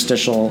weird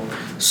interstitial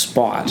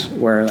spot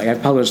where, like,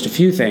 I've published a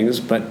few things,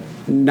 but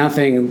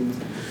nothing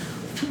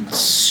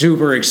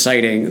super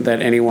exciting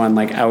that anyone,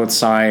 like,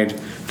 outside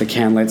the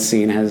CanLit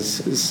scene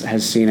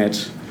has seen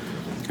it.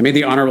 I made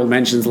the honorable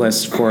mentions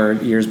list for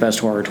Year's Best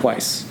Horror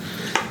twice.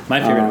 My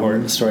favorite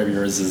horror story of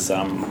yours is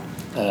I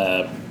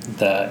forget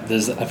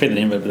the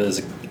name of it,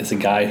 but it's a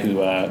guy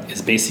who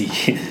is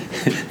basically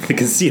the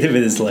conceit of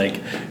it is like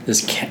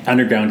this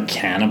underground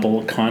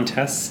cannibal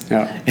contest.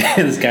 Yeah.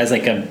 And this guy's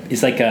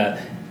he's like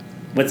a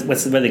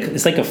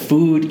it's like a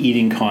food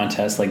eating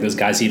contest, like those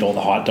guys eat all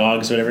the hot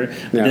dogs or whatever.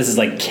 Yeah. This is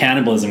like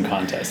cannibalism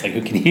contest, like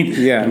who can eat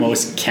the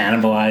most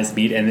cannibalized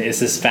meat, and it's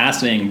this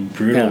fascinating,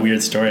 brutal,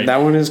 weird story.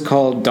 That one is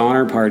called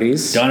Donner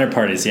Parties. Donner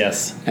Parties,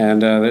 yes.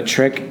 And the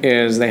trick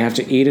is they have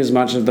to eat as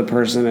much of the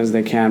person as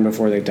they can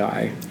before they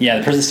die. Yeah,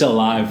 the person's still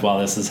alive while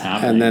this is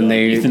happening. And then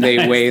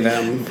they weigh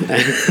them.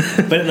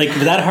 But like,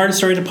 was that a hard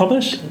story to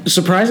publish?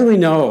 Surprisingly,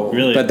 no.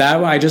 Really? But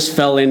that I just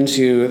fell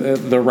into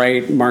the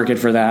right market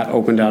for that.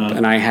 Opened up,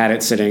 and I had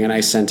it sitting, and I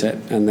sent it,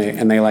 and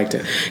they liked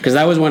it, because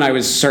that was when I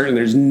was certain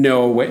there's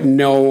no way,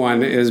 no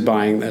one is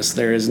buying this.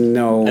 There is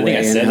no way. I think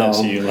I said that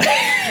to you.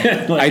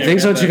 I think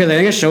so too, because I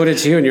think I showed it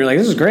to you, and you're like,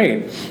 "This is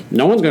great.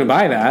 No one's going to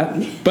buy that."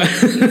 But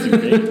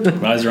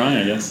well, I was wrong,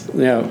 I guess.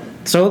 Yeah.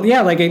 So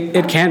yeah, like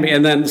it can be,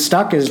 and then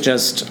Stuck is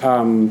just.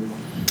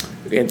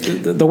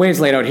 The way it's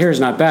laid out here is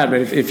not bad,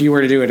 but if you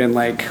were to do it in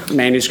like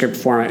manuscript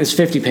format, it's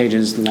 50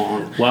 pages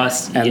long. Well,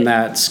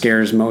 that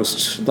scares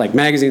most like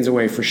magazines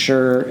away for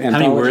sure. How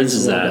many words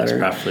is that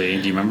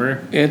roughly? Do you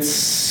remember?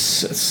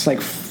 It's like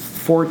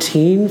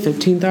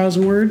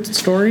 15,000 words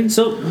story.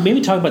 So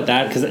maybe talk about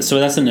that, because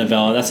that's a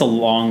novella. That's a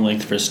long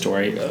length for a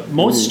story.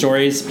 Most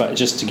stories, but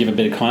just to give a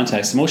bit of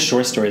context, most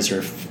short stories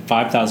are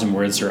 5,000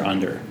 words or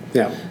under.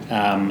 Yeah.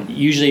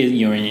 Usually,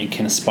 you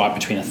can spot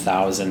between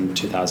 1,000,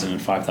 2,000,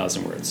 and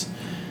 5,000 words.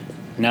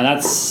 Now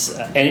that's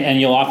and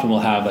you'll often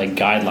will have like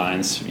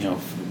guidelines,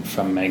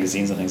 from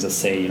magazines and things that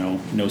say,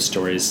 no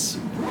stories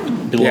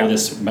below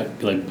this,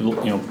 like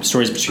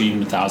stories between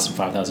 1,000,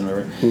 5,000,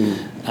 whatever.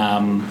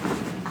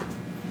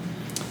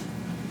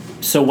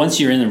 So once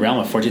you're in the realm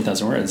of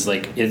 14,000 words,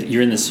 like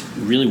you're in this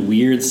really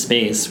weird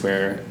space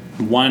where,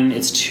 one,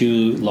 it's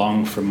too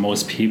long for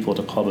most people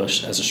to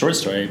publish as a short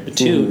story, but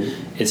two,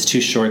 it's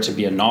too short to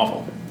be a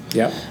novel.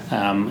 Yeah.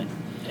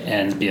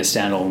 And be a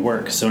standalone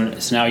work. So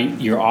now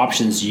your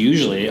options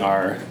usually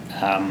are,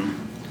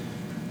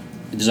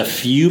 there's a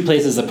few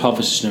places that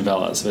publish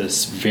novellas, but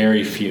it's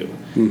very few.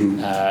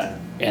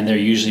 And they're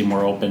usually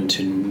more open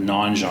to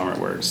non-genre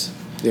works.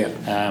 Yeah.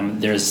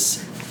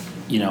 There's,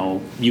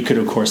 you could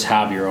of course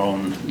have your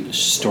own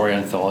story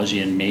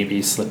anthology and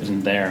maybe slip it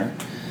in there.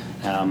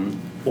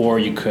 Or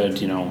you could,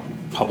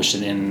 publish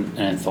it in an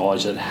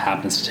anthology that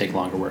happens to take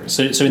longer work.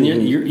 So in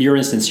your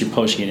instance, you're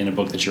publishing it in a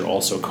book that you're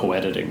also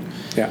co-editing.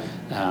 Yeah.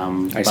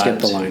 I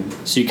skipped the line.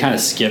 So you kind of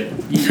skip.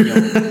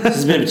 This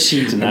is a bit of a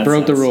cheat in that. I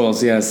broke the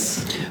rules.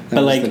 Yes.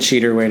 That was the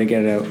cheater way to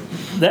get it out.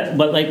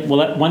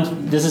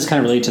 This is kind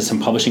of related to some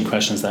publishing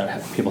questions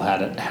that people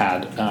had.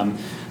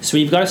 So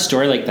you've got a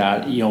story like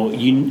that.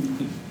 You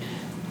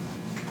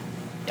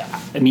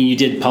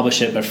did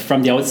publish it, but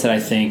from the outset,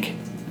 I think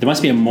there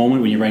must be a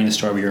moment when you're writing the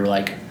story where you're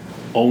like,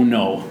 oh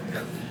no,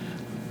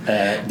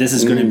 this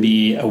is going to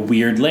be a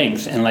weird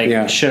length,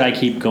 and should I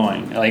keep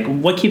going? Like,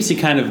 what keeps you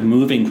kind of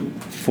moving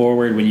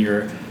forward when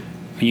you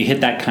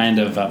hit that kind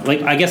of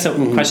I guess the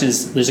question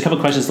is, there's a couple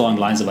of questions along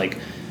the lines of like,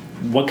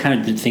 what kind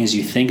of things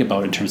you think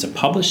about in terms of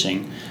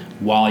publishing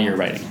while you're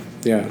writing?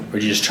 Yeah. Or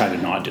do you just try to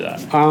not do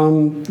that?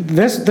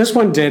 This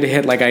one did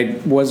hit, like, I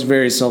was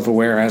very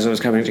self-aware as it was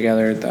coming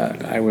together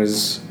that I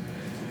was.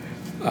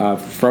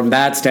 From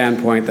that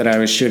standpoint, that I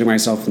was shooting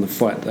myself in the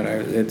foot, that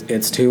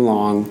it's too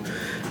long.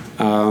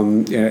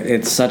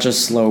 It's such a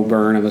slow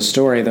burn of a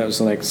story that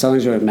was like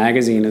selling to a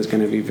magazine is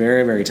going to be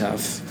very, very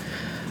tough.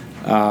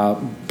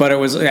 But it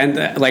was,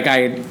 and like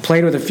I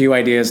played with a few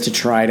ideas to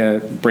try to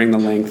bring the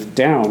length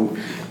down.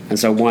 And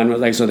so one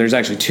was like, so there's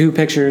actually two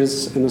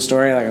pictures in the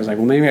story. Like I was like,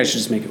 well, maybe I should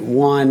just make it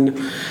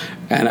one.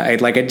 And I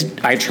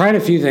tried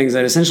a few things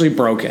that essentially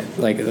broke it.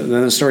 Like then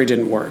the story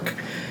didn't work.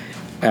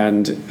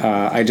 And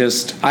I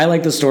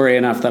like the story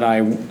enough that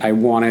I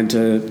wanted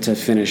to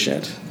finish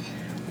it.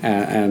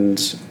 And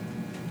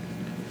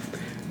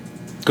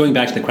going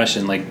back to the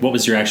question, like, what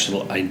was your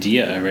actual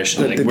idea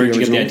originally? Like, where did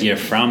you get the idea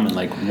from, and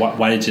like,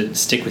 why did it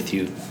stick with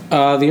you?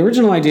 The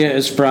original idea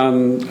is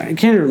from, I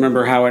can't even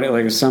remember how it,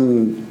 like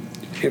some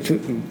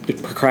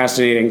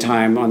procrastinating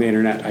time on the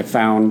internet, I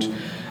found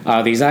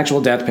these actual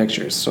death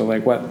pictures. So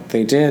like what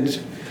they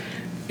did.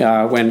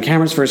 When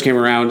cameras first came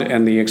around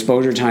and the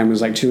exposure time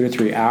was like 2 to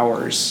 3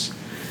 hours,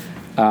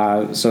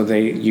 so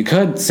you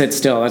could sit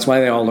still. That's why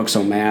they all look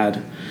so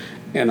mad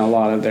in a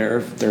lot of their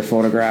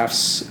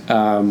photographs.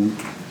 The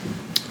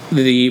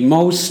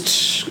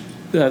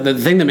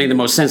thing that made the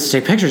most sense to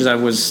take pictures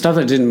of was stuff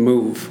that didn't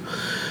move.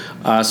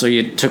 So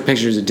you took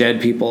pictures of dead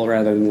people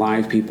rather than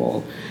live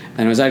people.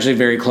 And it was actually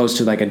very close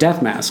to like a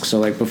death mask. So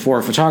like before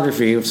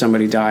photography, if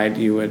somebody died,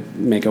 you would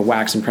make a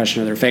wax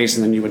impression of their face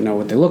and then you would know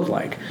what they looked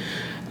like.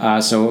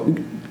 So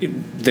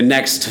the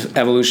next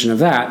evolution of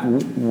that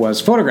was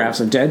photographs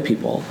of dead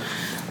people.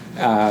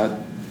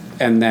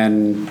 And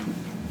then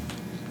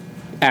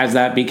as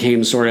that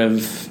became sort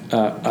of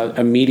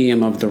a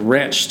medium of the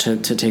rich to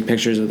take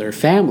pictures of their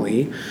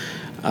family,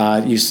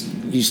 you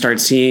start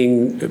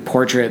seeing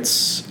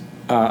portraits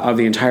of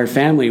the entire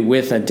family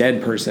with a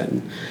dead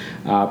person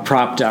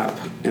propped up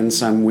in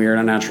some weird,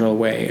 unnatural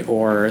way,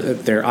 or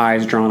their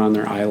eyes drawn on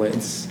their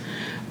eyelids.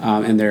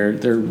 And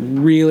they're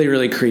really,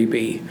 really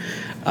creepy.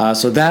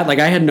 So that, like,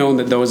 I had known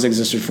that those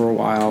existed for a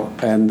while,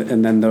 and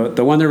then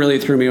the one that really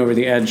threw me over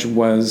the edge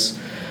was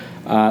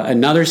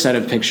another set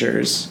of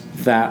pictures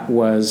that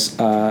was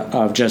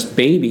of just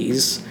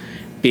babies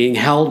being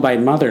held by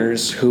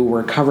mothers who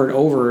were covered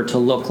over to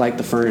look like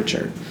the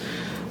furniture.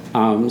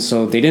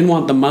 So they didn't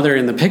want the mother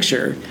in the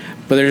picture,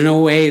 but there's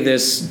no way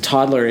this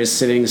toddler is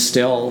sitting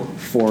still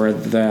for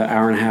the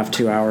hour and a half,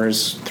 2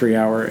 hours, 3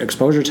 hour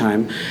exposure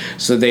time.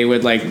 So they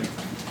would like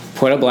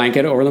put a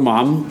blanket over the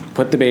mom,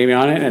 put the baby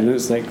on it, and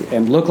it's like,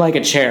 and look like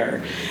a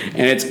chair,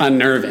 and it's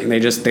unnerving.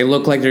 They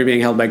look like they're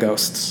being held by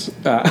ghosts.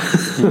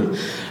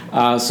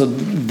 So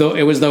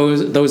it was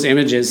those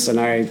images, and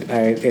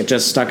it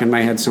just stuck in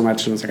my head so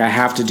much. And I was like, I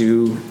have to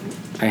do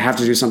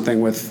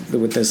something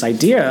with this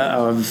idea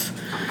of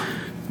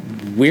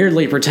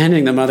weirdly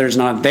pretending the mother's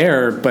not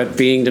there, but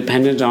being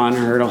dependent on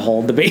her to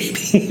hold the baby.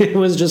 It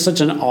was just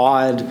such an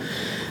odd,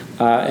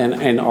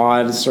 an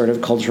odd sort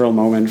of cultural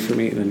moment for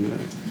me. And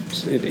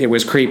it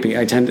was creepy.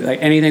 I tend to,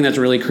 like, anything that's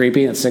really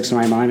creepy that sticks in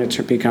my mind,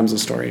 it becomes a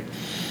story.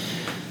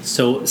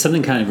 So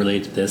something kind of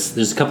related to this.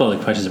 There's a couple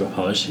of questions about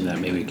publishing that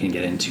maybe we can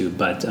get into,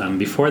 but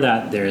before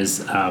that,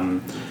 there's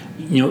so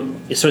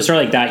it's sort of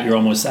like that. You're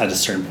almost at a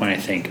certain point, I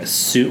think,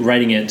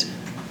 writing it,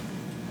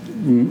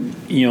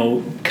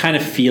 kind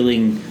of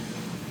feeling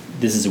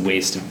this is a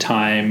waste of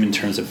time in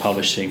terms of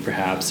publishing,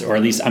 perhaps, or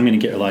at least I'm going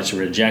to get lots of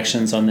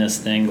rejections on this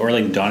thing, or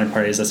like Donner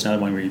Parties. That's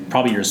another one where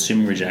you're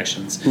assuming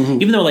rejections,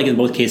 even though like in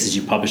both cases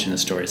you publish in the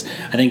stories.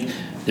 I think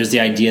there's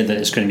the idea that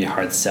it's going to be a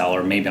hard sell,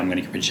 or maybe I'm going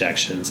to get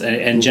rejections,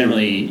 and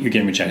generally you're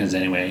getting rejections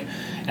anyway.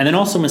 And then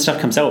also when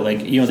stuff comes out, like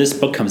this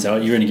book comes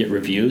out, you're going to get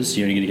reviews,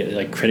 you're going to get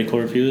like critical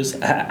reviews,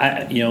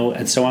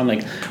 and so on.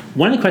 Like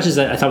one of the questions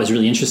that I thought was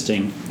really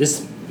interesting,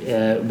 this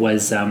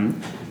was.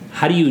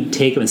 How do you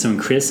take it when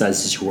someone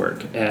criticizes your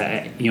work?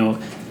 And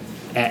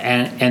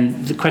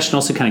the question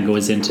also kind of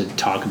goes into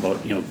talk about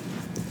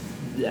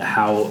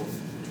how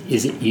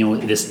is it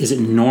is it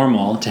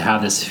normal to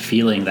have this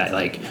feeling that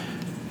like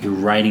you're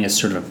writing a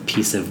sort of a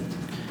piece of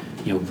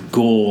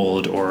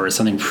gold or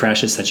something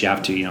precious that you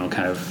have to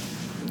kind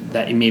of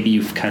that maybe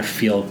you kind of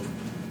feel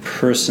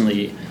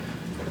personally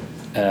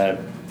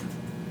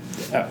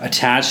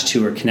attached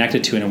to or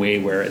connected to in a way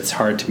where it's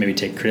hard to maybe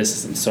take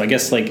criticism. So I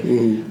guess like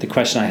the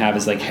question I have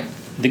is like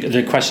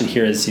the question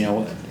here is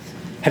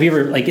have you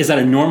ever like is that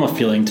a normal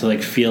feeling to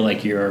like feel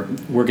like your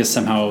work is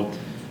somehow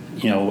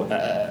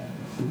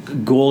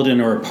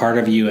golden or a part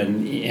of you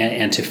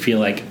and to feel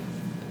like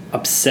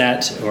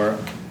upset or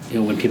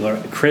when people are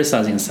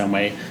criticizing in some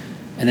way,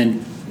 and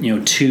then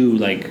two,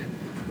 like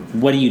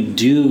what do you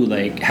do,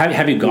 like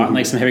have you gotten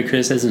like some heavy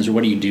criticisms, or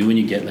what do you do when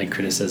you get like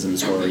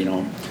criticisms or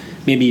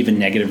maybe even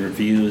negative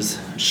reviews?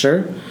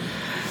 Sure.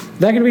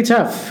 That can be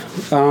tough.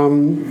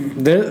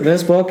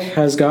 This book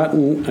has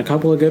gotten a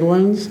couple of good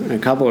ones and a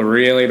couple of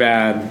really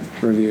bad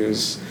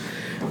reviews.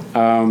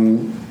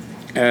 And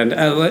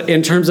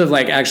in terms of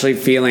like actually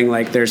feeling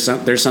like there's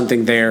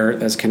something there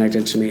that's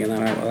connected to me, and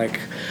then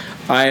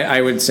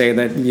I would say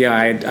that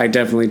I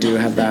definitely do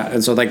have that.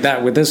 And so like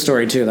that with this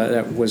story too,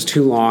 that was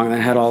too long,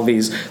 that had all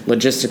these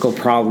logistical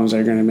problems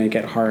that are going to make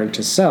it hard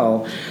to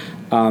sell.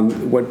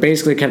 What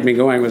basically kept me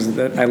going was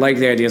that I liked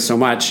the idea so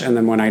much, and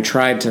then when I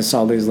tried to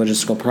solve these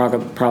logistical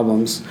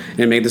problems and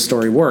it made the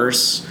story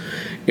worse,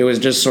 it was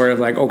just sort of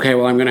like, okay,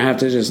 well, I'm going to have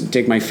to just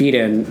dig my feet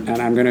in, and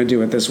I'm going to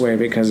do it this way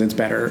because it's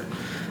better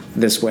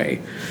this way.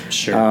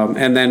 Sure.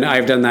 And then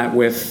I've done that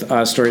with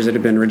stories that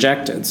have been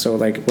rejected. So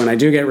like when I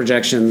do get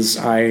rejections,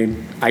 I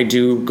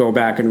do go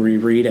back and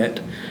reread it.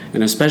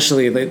 And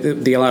especially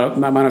the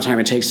amount of time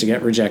it takes to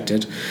get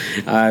rejected.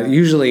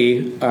 Usually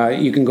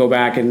you can go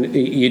back and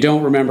you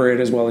don't remember it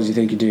as well as you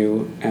think you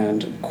do.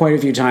 And quite a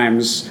few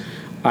times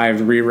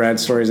I've reread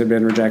stories that have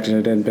been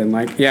rejected and been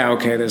like, yeah,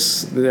 okay,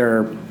 there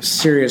are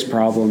serious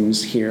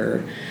problems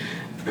here.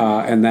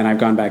 And then I've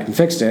gone back and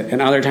fixed it. And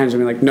other times I've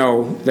been like,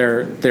 no,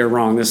 they're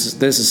wrong. This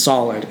is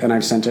solid. And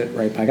I've sent it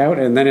right back out.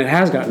 And then it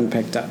has gotten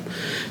picked up.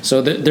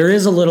 So there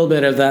is a little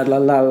bit of that la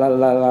la la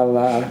la la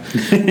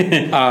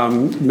la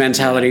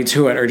mentality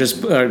to it, or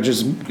just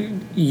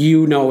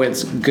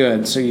it's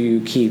good, so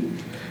you keep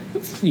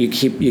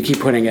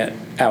putting it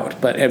out.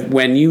 But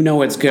when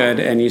it's good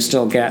and you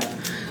still get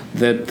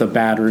the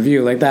bad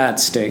review, like that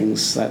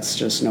stings. That's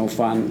just no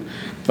fun.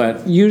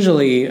 But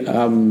usually.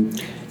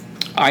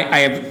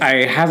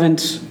 I haven't,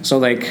 so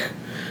like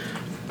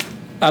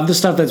of the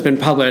stuff that's been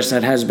published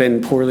that has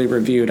been poorly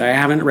reviewed, I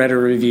haven't read a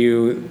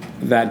review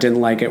that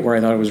didn't like it where I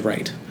thought it was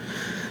right.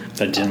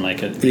 That didn't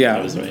like it? Yeah.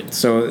 It was right.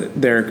 So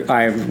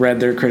I've read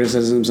their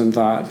criticisms and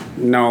thought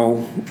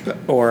no,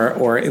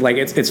 or like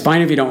it's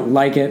fine if you don't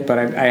like it, but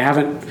I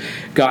haven't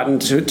gotten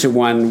to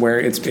one where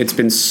it's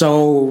been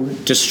so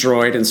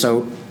destroyed and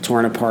so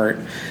torn apart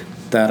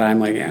that I'm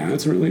like, yeah,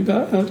 it's really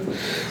bad.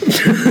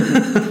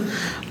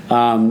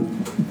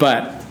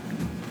 But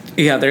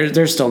yeah,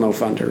 there's still no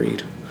fun to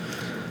read.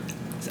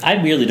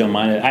 I really don't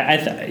mind it.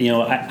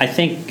 I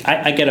think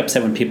I get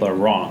upset when people are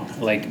wrong.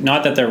 Like,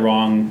 not that they're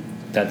wrong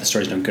that the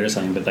story's no good or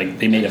something, but like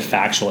they made a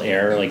factual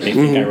error, like they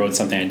think I wrote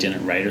something I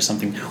didn't write or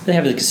something. Or they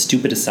have like a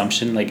stupid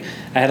assumption. Like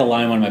I had a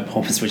line in one of my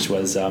poems which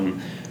was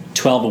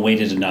 12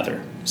 awaited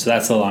another. So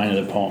that's the line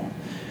of the poem.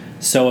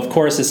 So of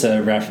course it's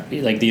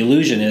like the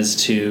allusion is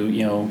to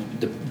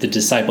the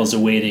disciples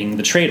awaiting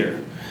the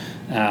traitor.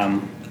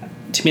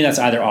 To me that's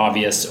either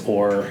obvious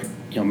or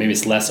maybe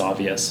it's less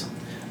obvious.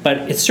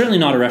 But it's certainly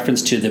not a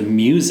reference to the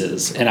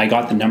muses, and I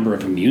got the number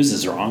of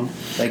muses wrong.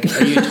 Like,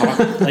 are you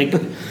talking? Like,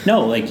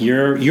 no, like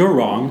you're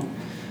wrong.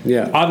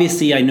 Yeah.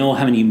 Obviously, I know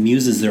how many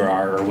muses there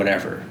are, or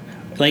whatever.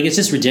 Like, it's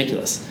just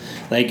ridiculous.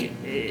 Like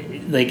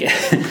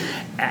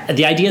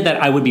the idea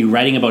that I would be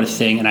writing about a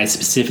thing and I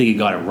specifically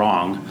got it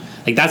wrong.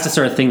 Like that's the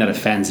sort of thing that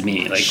offends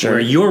me. Like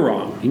where you're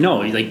wrong.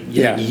 Like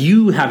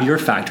you have your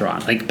factor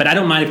on. Like, but I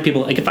don't mind if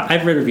people like if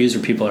I've read reviews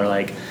where people are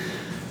like,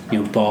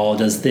 Ball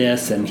does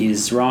this and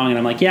he's wrong, and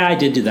I'm like, yeah, I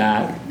did do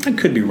that. I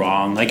could be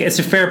wrong. Like, it's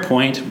a fair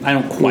point. I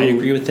don't quite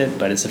agree with it,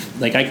 but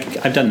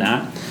I've done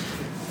that.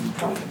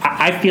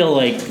 I feel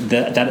like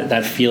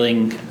that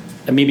feeling.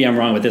 And maybe I'm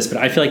wrong with this, but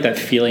I feel like that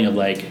feeling of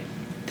like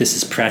this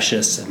is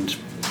precious and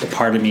a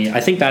part of me.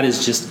 I think that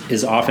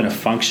is often a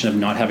function of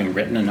not having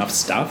written enough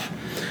stuff.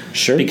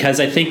 Sure. Because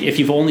I think if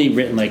you've only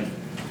written like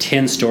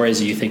 10 stories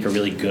that you think are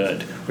really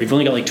good, or you've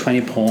only got like 20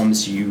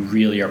 poems you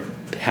really are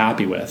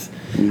happy with,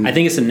 I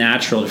think it's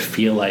natural to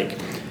feel like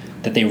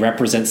that they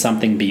represent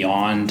something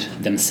beyond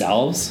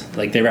themselves.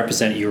 Like they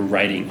represent your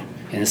writing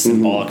in a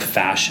symbolic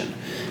fashion.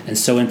 And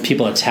so when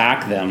people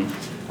attack them,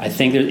 I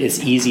think that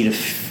it's easy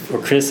to or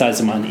criticize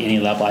them on any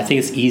level. I think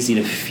it's easy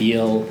to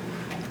feel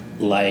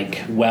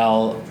like,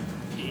 well,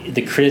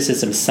 the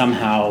criticism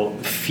somehow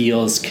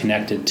feels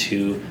connected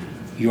to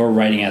your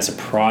writing as a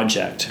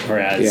project or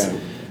as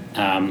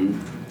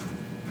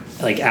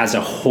like as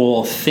a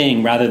whole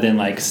thing rather than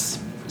like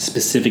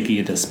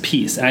specifically this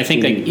piece. And I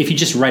think like if you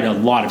just write a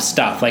lot of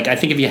stuff, like I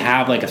think if you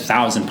have like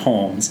 1,000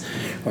 poems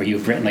or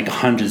you've written like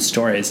 100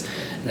 stories,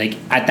 like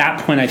at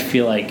that point I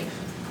feel like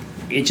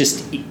it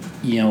just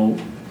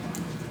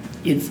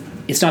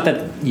it's not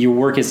that your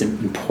work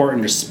isn't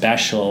important or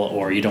special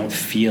or you don't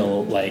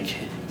feel like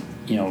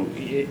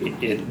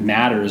it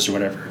matters or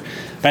whatever,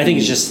 but I think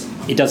it's just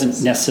it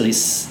doesn't necessarily, a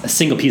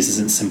single piece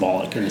isn't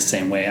symbolic in the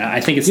same way.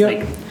 I think it's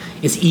like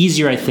it's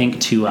easier I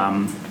think to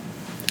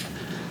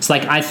it's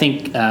like I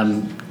think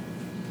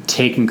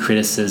taking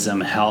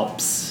criticism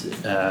helps.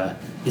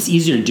 It's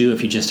easier to do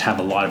if you just have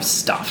a lot of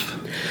stuff.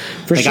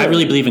 For like sure. I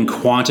really believe in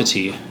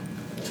quantity.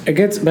 It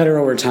gets better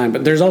over time,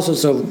 but there's also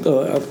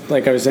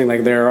like I was saying,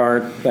 like there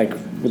are like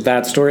with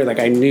that story, like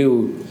I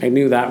knew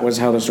that was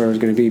how the story was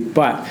going to be,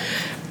 but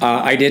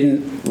I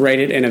didn't write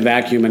it in a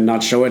vacuum and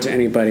not show it to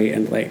anybody,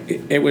 and like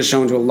it was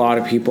shown to a lot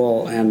of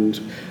people, and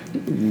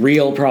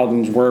real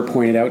problems were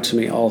pointed out to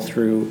me all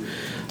through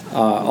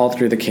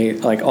the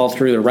case, like all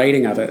through the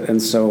writing of it.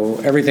 And so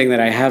everything that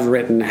I have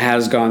written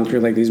has gone through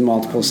like these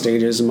multiple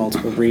stages and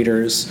multiple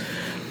readers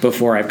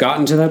before I've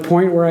gotten to that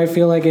point where I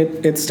feel like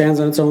it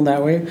stands on its own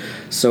that way.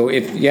 So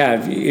if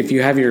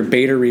you have your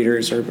beta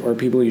readers or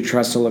people you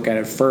trust to look at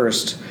it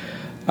first,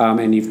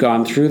 and you've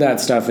gone through that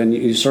stuff and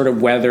you sort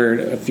of weathered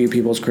a few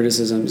people's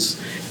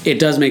criticisms, it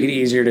does make it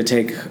easier to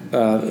take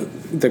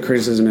the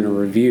criticism in a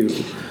review.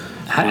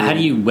 How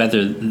do you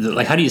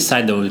how do you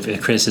decide though if a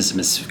criticism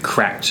is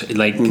correct?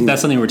 Like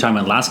that's something we were talking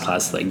about last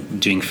class, like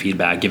doing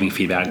feedback, giving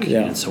feedback,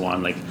 and so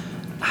on. Like,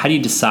 how do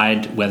you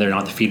decide whether or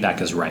not the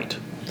feedback is right?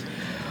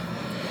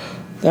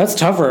 That's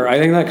tougher. I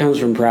think that comes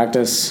from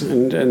practice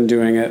and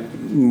doing it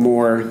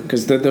more,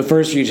 because the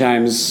first few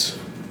times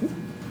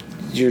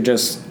you're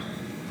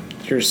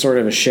sort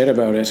of a shit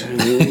about it.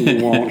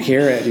 You won't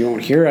hear it. You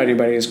won't hear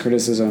anybody's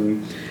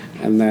criticism.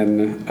 And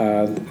then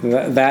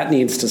that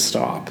needs to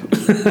stop.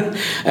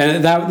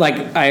 And that, like,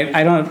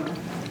 I don't.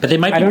 But they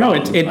might be wrong.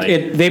 I don't know.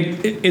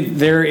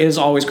 There is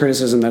always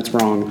criticism that's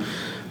wrong.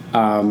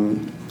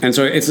 And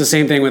so it's the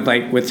same thing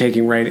with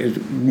taking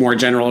more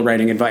general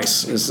writing advice.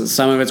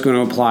 Some of it's going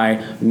to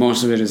apply,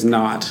 most of it is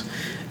not,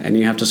 and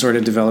you have to sort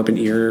of develop an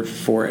ear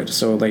for it.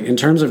 So, like in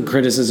terms of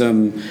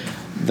criticism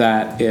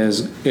that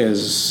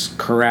is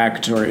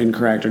correct or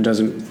incorrect or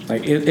doesn't,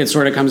 like it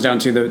sort of comes down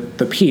to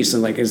the piece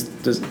and like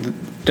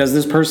does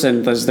this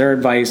person, does their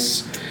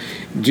advice,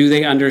 do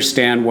they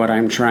understand what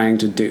I'm trying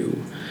to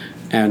do,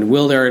 and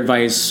will their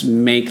advice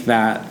make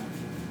that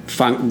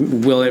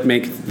will it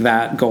make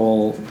that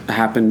goal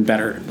happen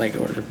better, like,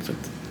 or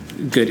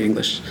good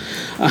English,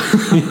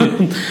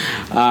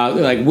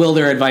 like will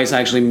their advice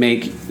actually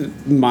make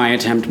my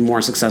attempt more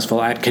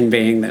successful at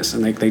conveying this,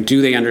 and like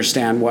do they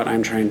understand what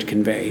I'm trying to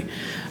convey,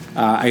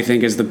 I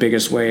think is the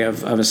biggest way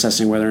of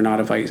assessing whether or not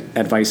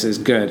advice is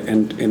good.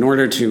 And in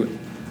order to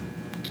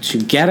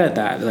get at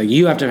that, like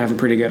you have to have a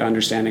pretty good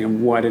understanding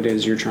of what it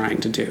is you're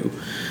trying to do,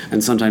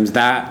 and sometimes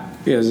that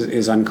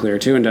is unclear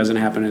too and doesn't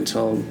happen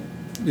until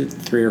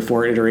 3 or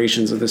 4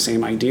 iterations of the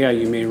same idea.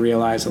 You may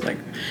realize that like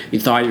you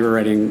thought you were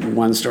writing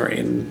one story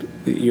and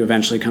you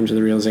eventually come to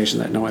the realization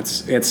that no,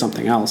 it's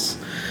something else,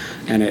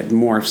 and it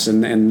morphs,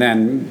 and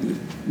then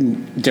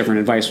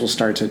different advice will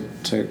start to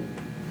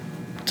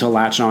to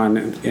latch on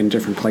in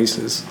different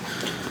places.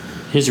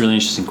 Here's a really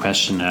interesting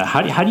question.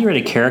 How do you write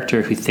a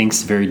character who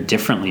thinks very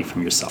differently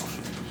from yourself?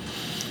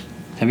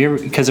 Have you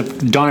ever, because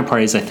of Donner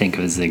Parties, I think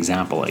of as an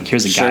example. Like,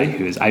 here's a guy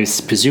who's, I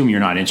presume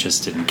you're not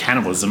interested in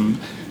cannibalism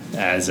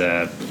as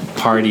a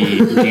party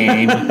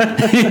game,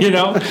 you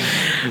know?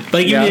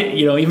 Like,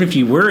 even if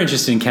you were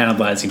interested in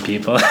cannibalizing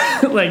people,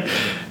 like,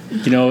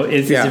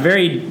 it's a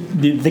very,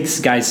 this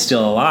guy's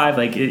still alive.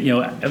 Like,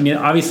 I mean,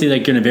 obviously,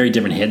 like, you're in a very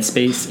different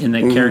headspace in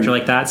that character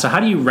like that. So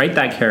how do you write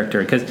that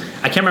character? Because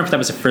I can't remember if that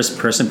was a first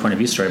person point of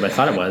view story, but I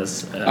thought it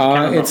was.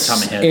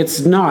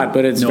 It's not,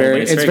 but it's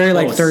very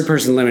like third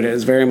person limited.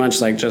 It's very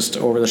much like just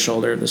over the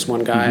shoulder of this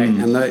one guy,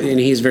 and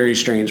he's very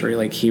strange.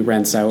 Where he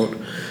rents out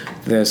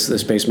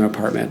this basement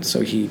apartment so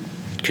he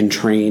can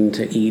train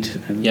to eat.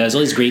 There's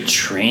all these great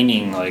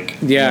training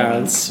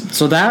moments.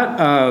 So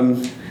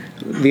that.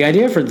 The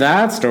idea for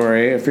that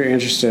story, if you're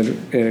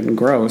interested in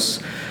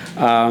gross,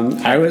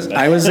 I was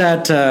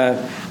at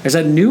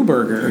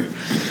Newburger,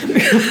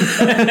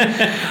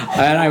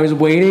 and I was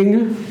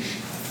waiting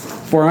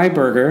for my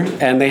burger,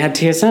 and they had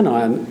TSN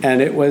on,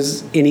 and it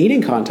was an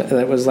eating contest.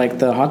 It was like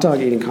the hot dog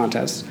eating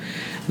contest.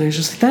 And I was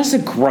just like, that's the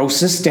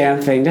grossest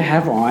damn thing to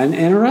have on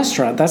in a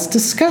restaurant. That's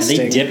disgusting.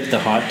 And they dip the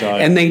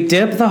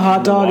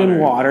hot dog. In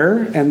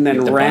water and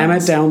then ram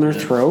it down their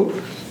throat.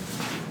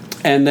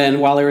 And then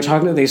while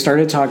they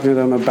started talking to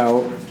them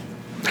about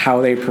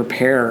how they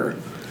prepare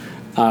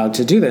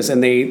to do this.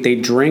 And they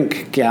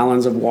drink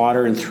gallons of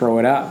water and throw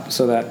it up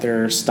so that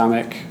their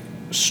stomach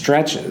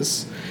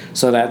stretches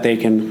so that they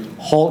can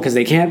hold, because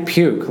they can't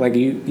puke. Like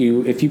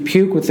if you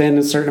puke within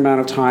a certain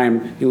amount of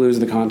time, you lose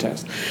the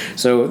contest.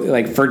 So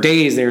like for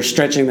days they're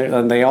stretching,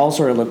 and they all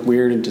sort of look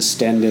weird and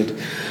distended.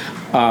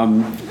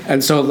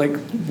 And so like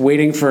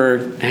waiting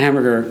for a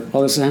hamburger,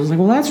 all this, I was like,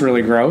 well, that's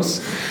really gross.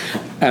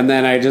 And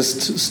then I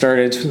just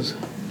started,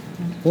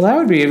 well, that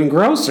would be even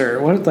grosser.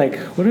 What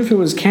if it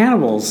was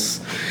cannibals?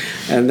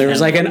 And there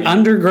was like an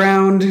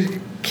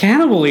underground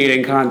cannibal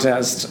eating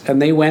contest,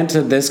 and they went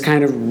to this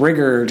kind of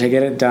rigor to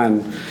get it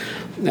done.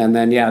 And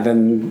then the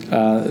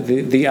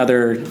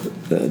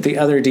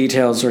other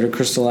details sort of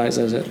crystallized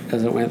as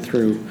it went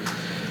through.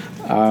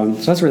 So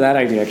that's where that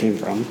idea came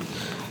from.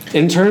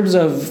 In terms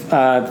of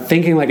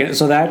thinking like it,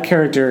 so that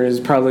character is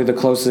probably the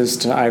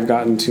closest I've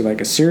gotten to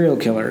like a serial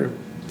killer.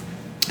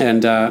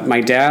 And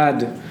my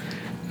dad,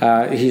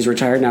 he's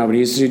retired now, but he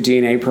used to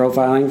do DNA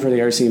profiling for the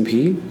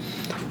RCMP.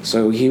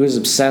 So he was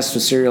obsessed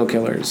with serial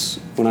killers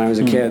when I was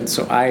a kid.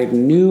 So I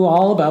knew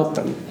all about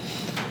them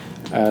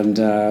and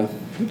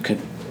could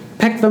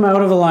pick them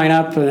out of a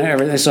lineup and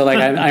everything. So like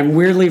I'm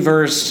weirdly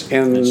versed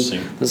in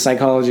the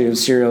psychology of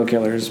serial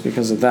killers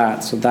because of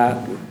that. So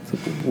that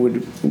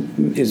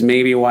is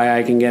maybe why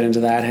I can get into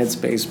that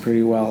headspace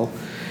pretty well.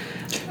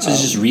 So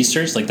it's just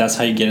research? Like that's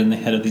how you get in the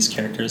head of these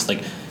characters?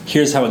 Like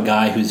here's how a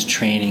guy who's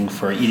training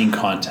for an eating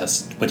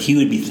contest, what he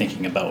would be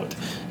thinking about.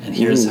 And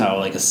here's how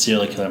like a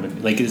serial killer would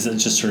be. Like is it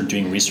just sort of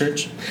doing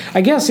research?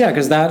 I guess, yeah,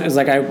 because that is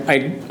like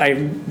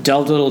I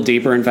delved a little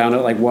deeper and found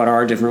out like what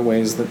are different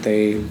ways that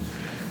they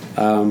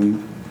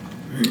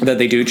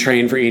do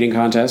train for eating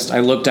contests. I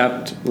looked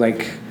up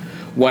like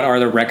what are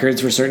the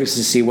records for certain to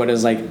see what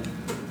is like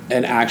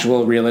an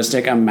actual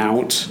realistic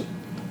amount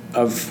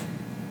of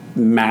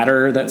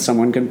matter that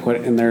someone can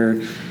put in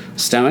their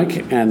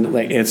stomach, and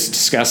like it's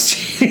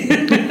disgusting.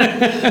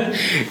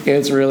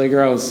 It's really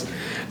gross.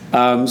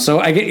 So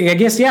I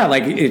guess yeah,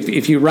 like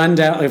if you run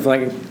down, if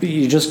like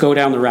you just go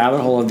down the rabbit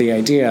hole of the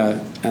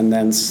idea, and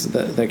then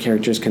the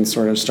characters can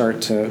sort of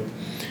start to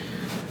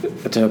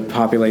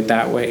populate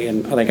that way.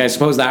 And like I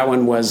suppose that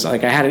one was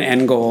like I had an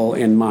end goal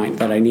in mind,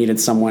 that I needed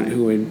someone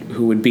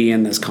who would be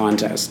in this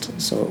contest.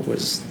 So it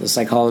was the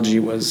psychology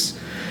was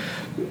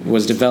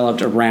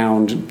developed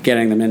around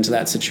getting them into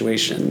that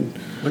situation.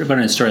 What about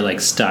in a story like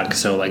Stuck?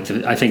 So like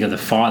I think of the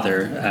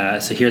father.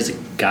 So here's a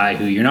guy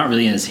who you're not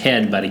really in his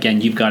head, but again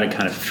you've got to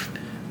kind of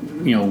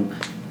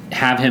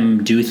have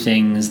him do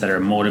things that are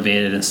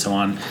motivated and so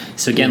on.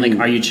 So again, like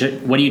what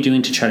are you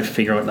doing to try to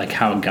figure out like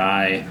how a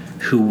guy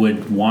who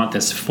would want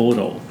this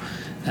photo,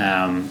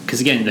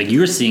 because again, like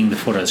you're seeing the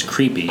photo as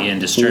creepy and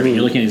disturbing.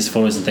 You're looking at these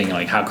photos and thinking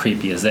like, how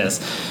creepy is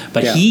this?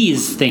 But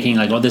he's thinking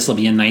like, oh, this will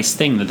be a nice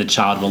thing that the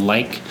child will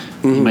like.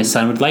 My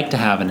son would like to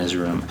have in his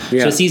room. So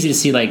it's easy to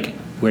see like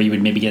where you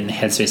would maybe get in the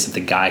headspace of the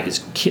guy the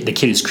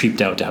kid who's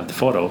creeped out to have the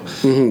photo.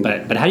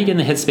 But how do you get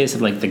in the headspace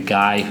of like the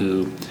guy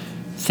who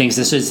thinks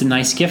this is a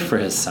nice gift for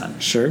his son?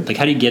 Sure. Like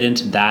how do you get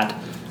into that?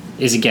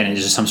 Is there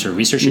some sort of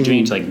research you're doing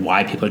into like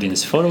why people are doing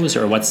these photos,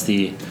 or what's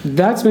the?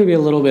 That's maybe a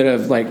little bit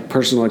of like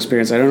personal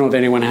experience. I don't know if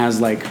anyone has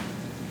like,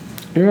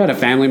 you ever had a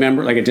family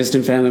member, like a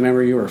distant family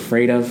member you were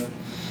afraid of,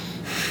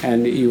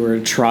 and you were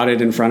trotted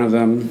in front of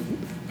them,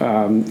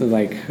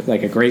 like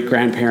a great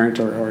grandparent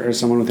or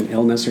someone with an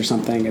illness or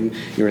something, and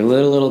you were a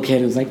little kid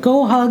and was like,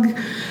 go hug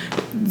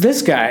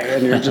this guy,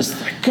 and you're just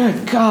like,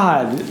 good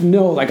God,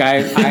 no, like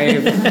I've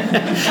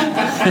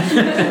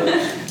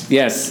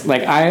yes,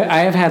 like I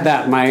have had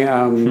that. My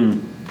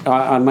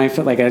on my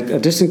like a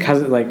distant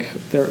cousin, like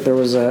there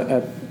was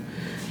a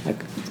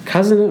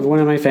cousin of one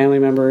of my family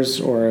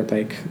members, or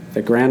like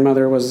the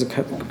grandmother was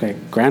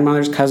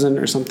grandmother's cousin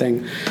or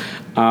something.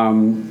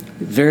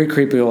 Very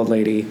creepy old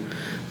lady.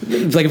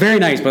 Like very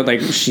nice, but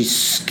like she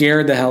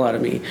scared the hell out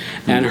of me.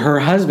 And her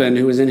husband,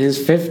 who was in his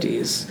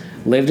 50s,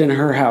 lived in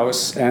her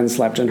house and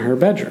slept in her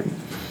bedroom.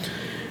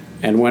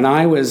 And when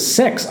I was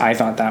 6, I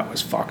thought that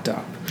was fucked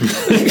up.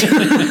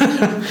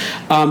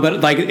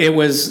 But like it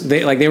was,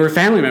 they were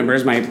family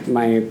members.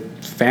 My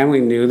family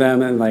knew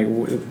them and like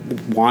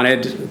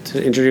wanted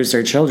to introduce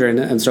their children,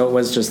 and so it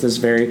was just this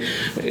very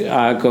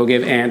go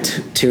give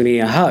Aunt Toonie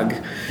a hug.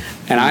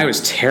 And I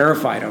was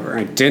terrified of her.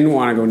 I didn't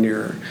want to go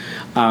near her.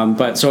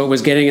 But so it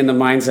was getting in the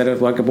mindset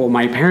of like, well,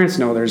 my parents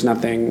know there's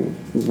nothing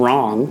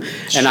wrong.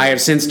 Sure. And I have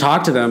since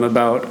talked to them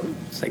about,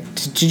 like,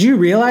 did you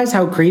realize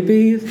how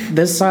creepy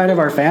this side of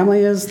our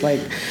family is?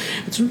 Like,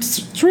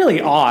 it's really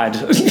odd.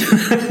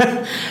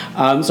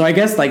 So I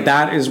guess like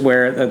that is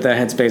where the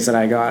headspace that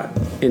I got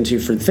into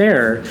for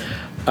there,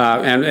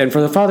 and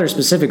for the father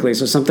specifically.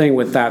 So something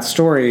with that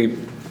story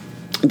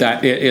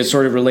that is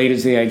sort of related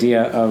to the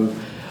idea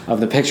of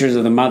the pictures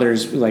of the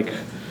mothers, like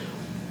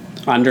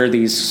under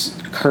these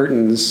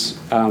curtains,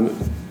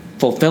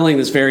 fulfilling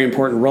this very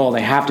important role.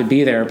 They have to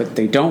be there, but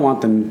they don't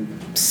want them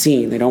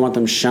seen. They don't want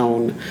them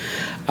shown.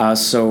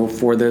 So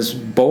for this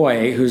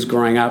boy who's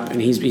growing up,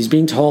 and he's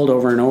being told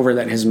over and over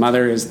that his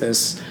mother is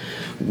this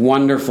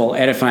wonderful,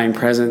 edifying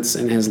presence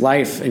in his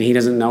life, and he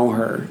doesn't know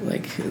her.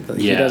 Like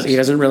he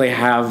doesn't really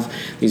have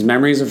these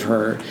memories of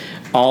her.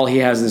 All he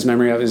has this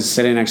memory of is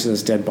sitting next to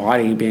this dead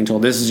body, being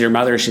told, "This is your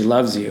mother. She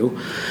loves you,"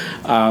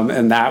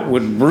 and that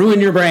would ruin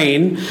your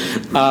brain.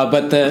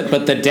 But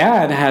the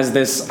dad has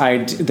this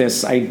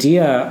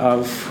idea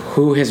of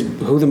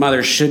who the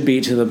mother should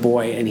be to the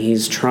boy, and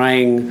he's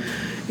trying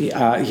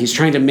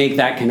to make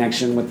that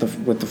connection with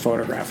the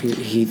photograph.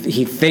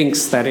 He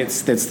thinks that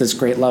it's this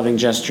great loving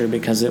gesture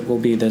because it will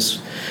be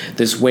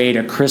this way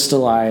to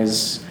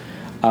crystallize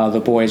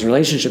the boy's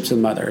relationship to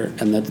the mother,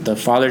 and the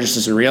father just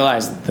doesn't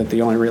realize that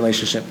the only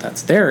relationship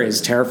that's there is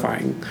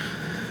terrifying.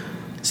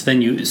 So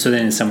then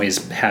in some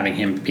ways having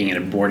him being in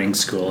a boarding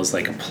school is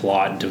like a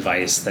plot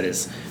device that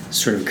is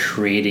sort of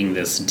creating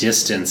this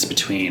distance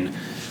between,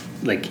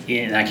 like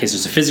in that case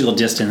there's a physical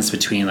distance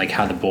between like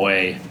how the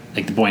boy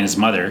and his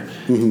mother,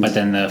 but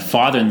then the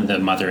father and the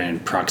mother are in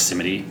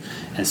proximity,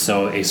 and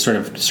so it sort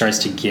of starts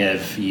to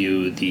give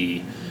you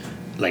the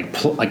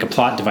like a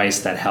plot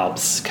device that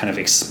helps kind of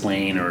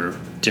explain or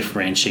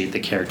differentiate the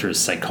character's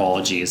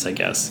psychologies, I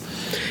guess.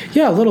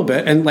 Yeah, a little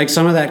bit. And like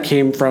some of that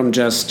came from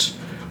just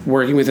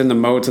working within the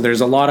mode. So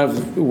there's a lot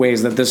of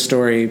ways that this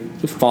story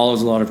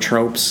follows a lot of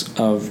tropes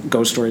of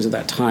ghost stories of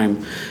that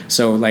time.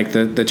 So like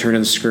the turn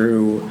of the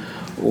screw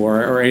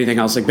or anything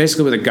else, like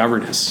basically with a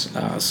governess.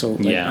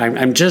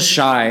 I'm just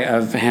shy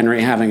of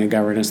Henry having a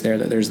governess there,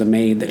 that there's the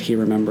maid that he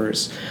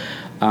remembers.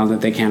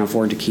 That they can't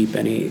afford to keep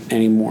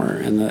anymore,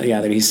 and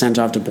that he's sent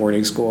off to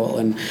boarding school.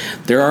 And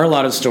there are a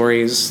lot of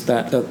stories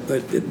that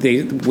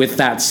they with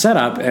that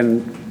setup,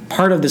 and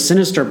part of the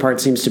sinister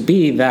part seems to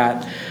be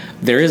that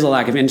there is a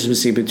lack of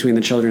intimacy between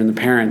the children and the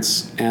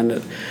parents,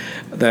 and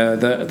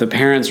the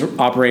parents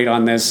operate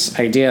on this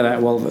idea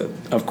that, well,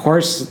 of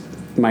course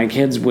my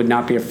kids would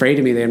not be afraid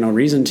of me, they have no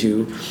reason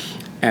to.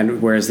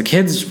 And whereas the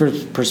kids'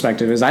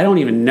 perspective is, I don't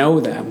even know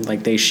them.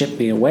 Like, they ship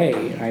me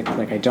away.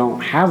 I don't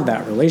have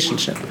that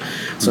relationship.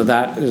 So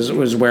that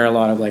was where a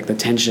lot of like the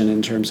tension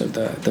in terms of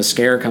the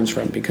scare comes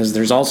from. Because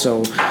there's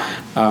also,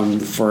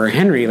 for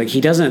Henry, like he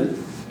doesn't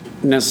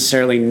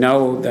necessarily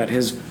know that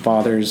his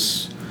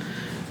father's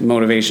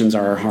motivations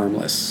are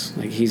harmless.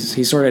 Like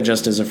he's sort of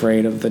just as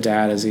afraid of the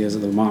dad as he is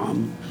of the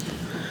mom.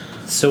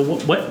 So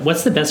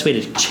what's the best way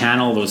to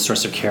channel those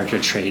sorts of character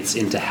traits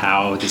into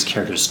how these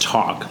characters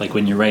talk? Like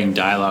when you're writing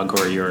dialogue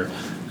or you're,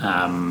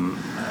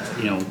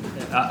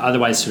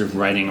 otherwise sort of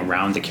writing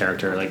around the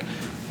character, like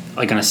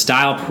on a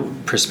style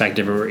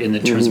perspective or in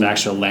the terms of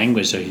actual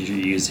language that you're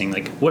using,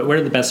 like what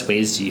are the best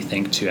ways do you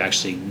think to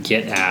actually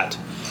get at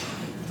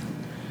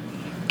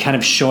kind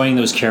of showing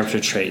those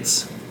character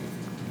traits?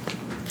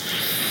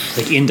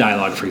 Like in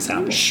dialogue, for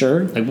example.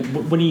 Sure. Like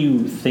what do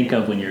you think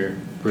of when you're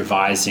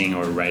revising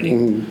or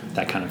writing,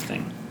 that kind of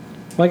thing?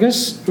 Well, I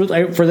guess for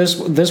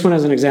this one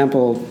as an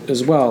example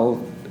as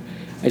well,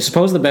 I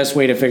suppose the best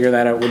way to figure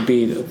that out would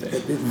be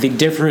the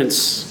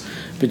difference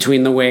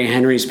between the way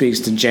Henry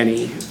speaks to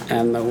Jenny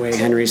and the way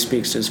Henry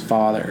speaks to his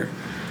father.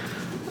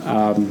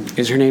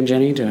 Is her name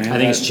Jenny? I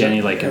think it's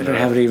Jenny. Like, do I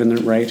have it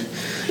even right?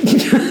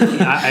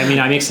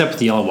 I mixed up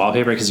the yellow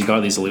wallpaper because you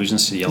got these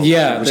allusions to the yellow.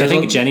 Yeah, wallpaper, which I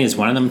think Jenny is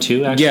one of them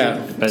too. Actually.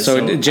 Yeah. But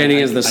so Jenny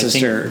is the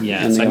sister.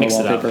 So I mixed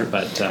it up,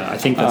 but I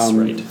think that's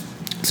right.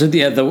 So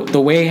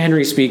the way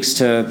Henry speaks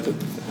to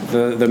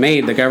the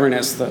maid, the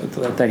governess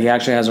that he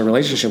actually has a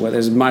relationship with,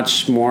 is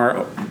much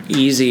more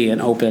easy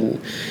and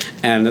open,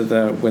 and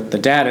with the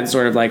dad, it's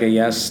sort of like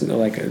it's a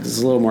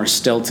little more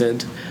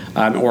stilted.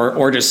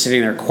 Or just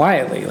sitting there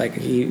quietly. Like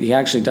he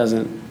actually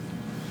doesn't,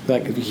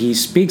 like he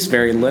speaks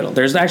very little.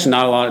 There's actually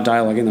not a lot of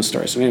dialogue in the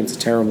story, so maybe it's a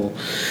terrible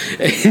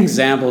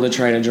example to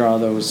try to draw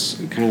those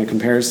kind of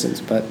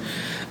comparisons. But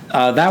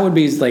That would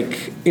be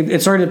like,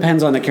 it sort of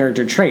depends on the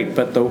character trait,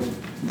 but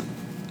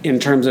in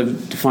terms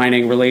of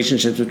defining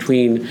relationships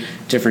between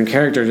different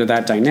characters or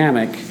that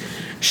dynamic,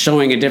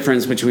 showing a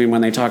difference between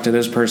when they talk to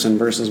this person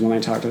versus when they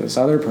talk to this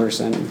other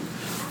person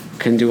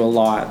can do a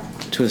lot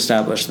to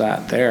establish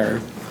that there.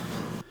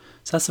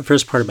 So that's the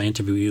first part of my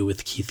interview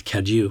with Keith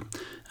Cadieux.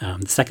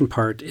 The second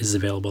part is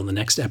available in the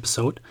next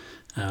episode.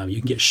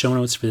 You can get show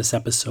notes for this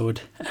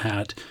episode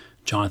at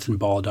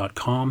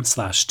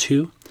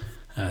jonathanball.com/2.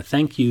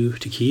 Thank you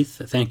to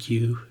Keith. Thank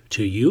you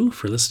to you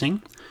for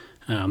listening.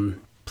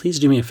 Please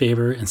do me a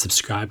favor and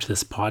subscribe to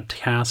this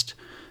podcast.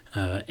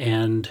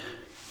 And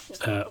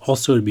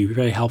also, it would be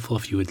very helpful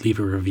if you would leave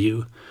a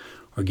review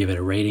or give it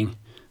a rating.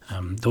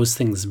 Those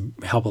things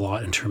help a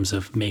lot in terms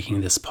of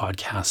making this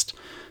podcast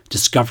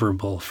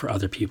discoverable for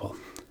other people.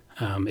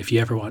 If you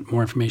ever want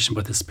more information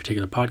about this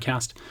particular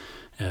podcast,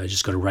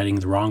 just go to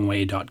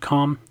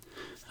writingthewrongway.com.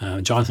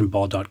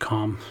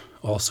 jonathanball.com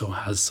also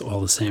has all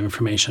the same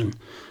information.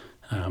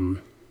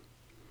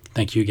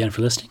 Thank you again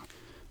for listening,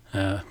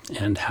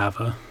 and have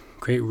a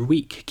great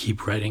week.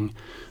 Keep writing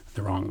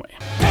the wrong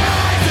way.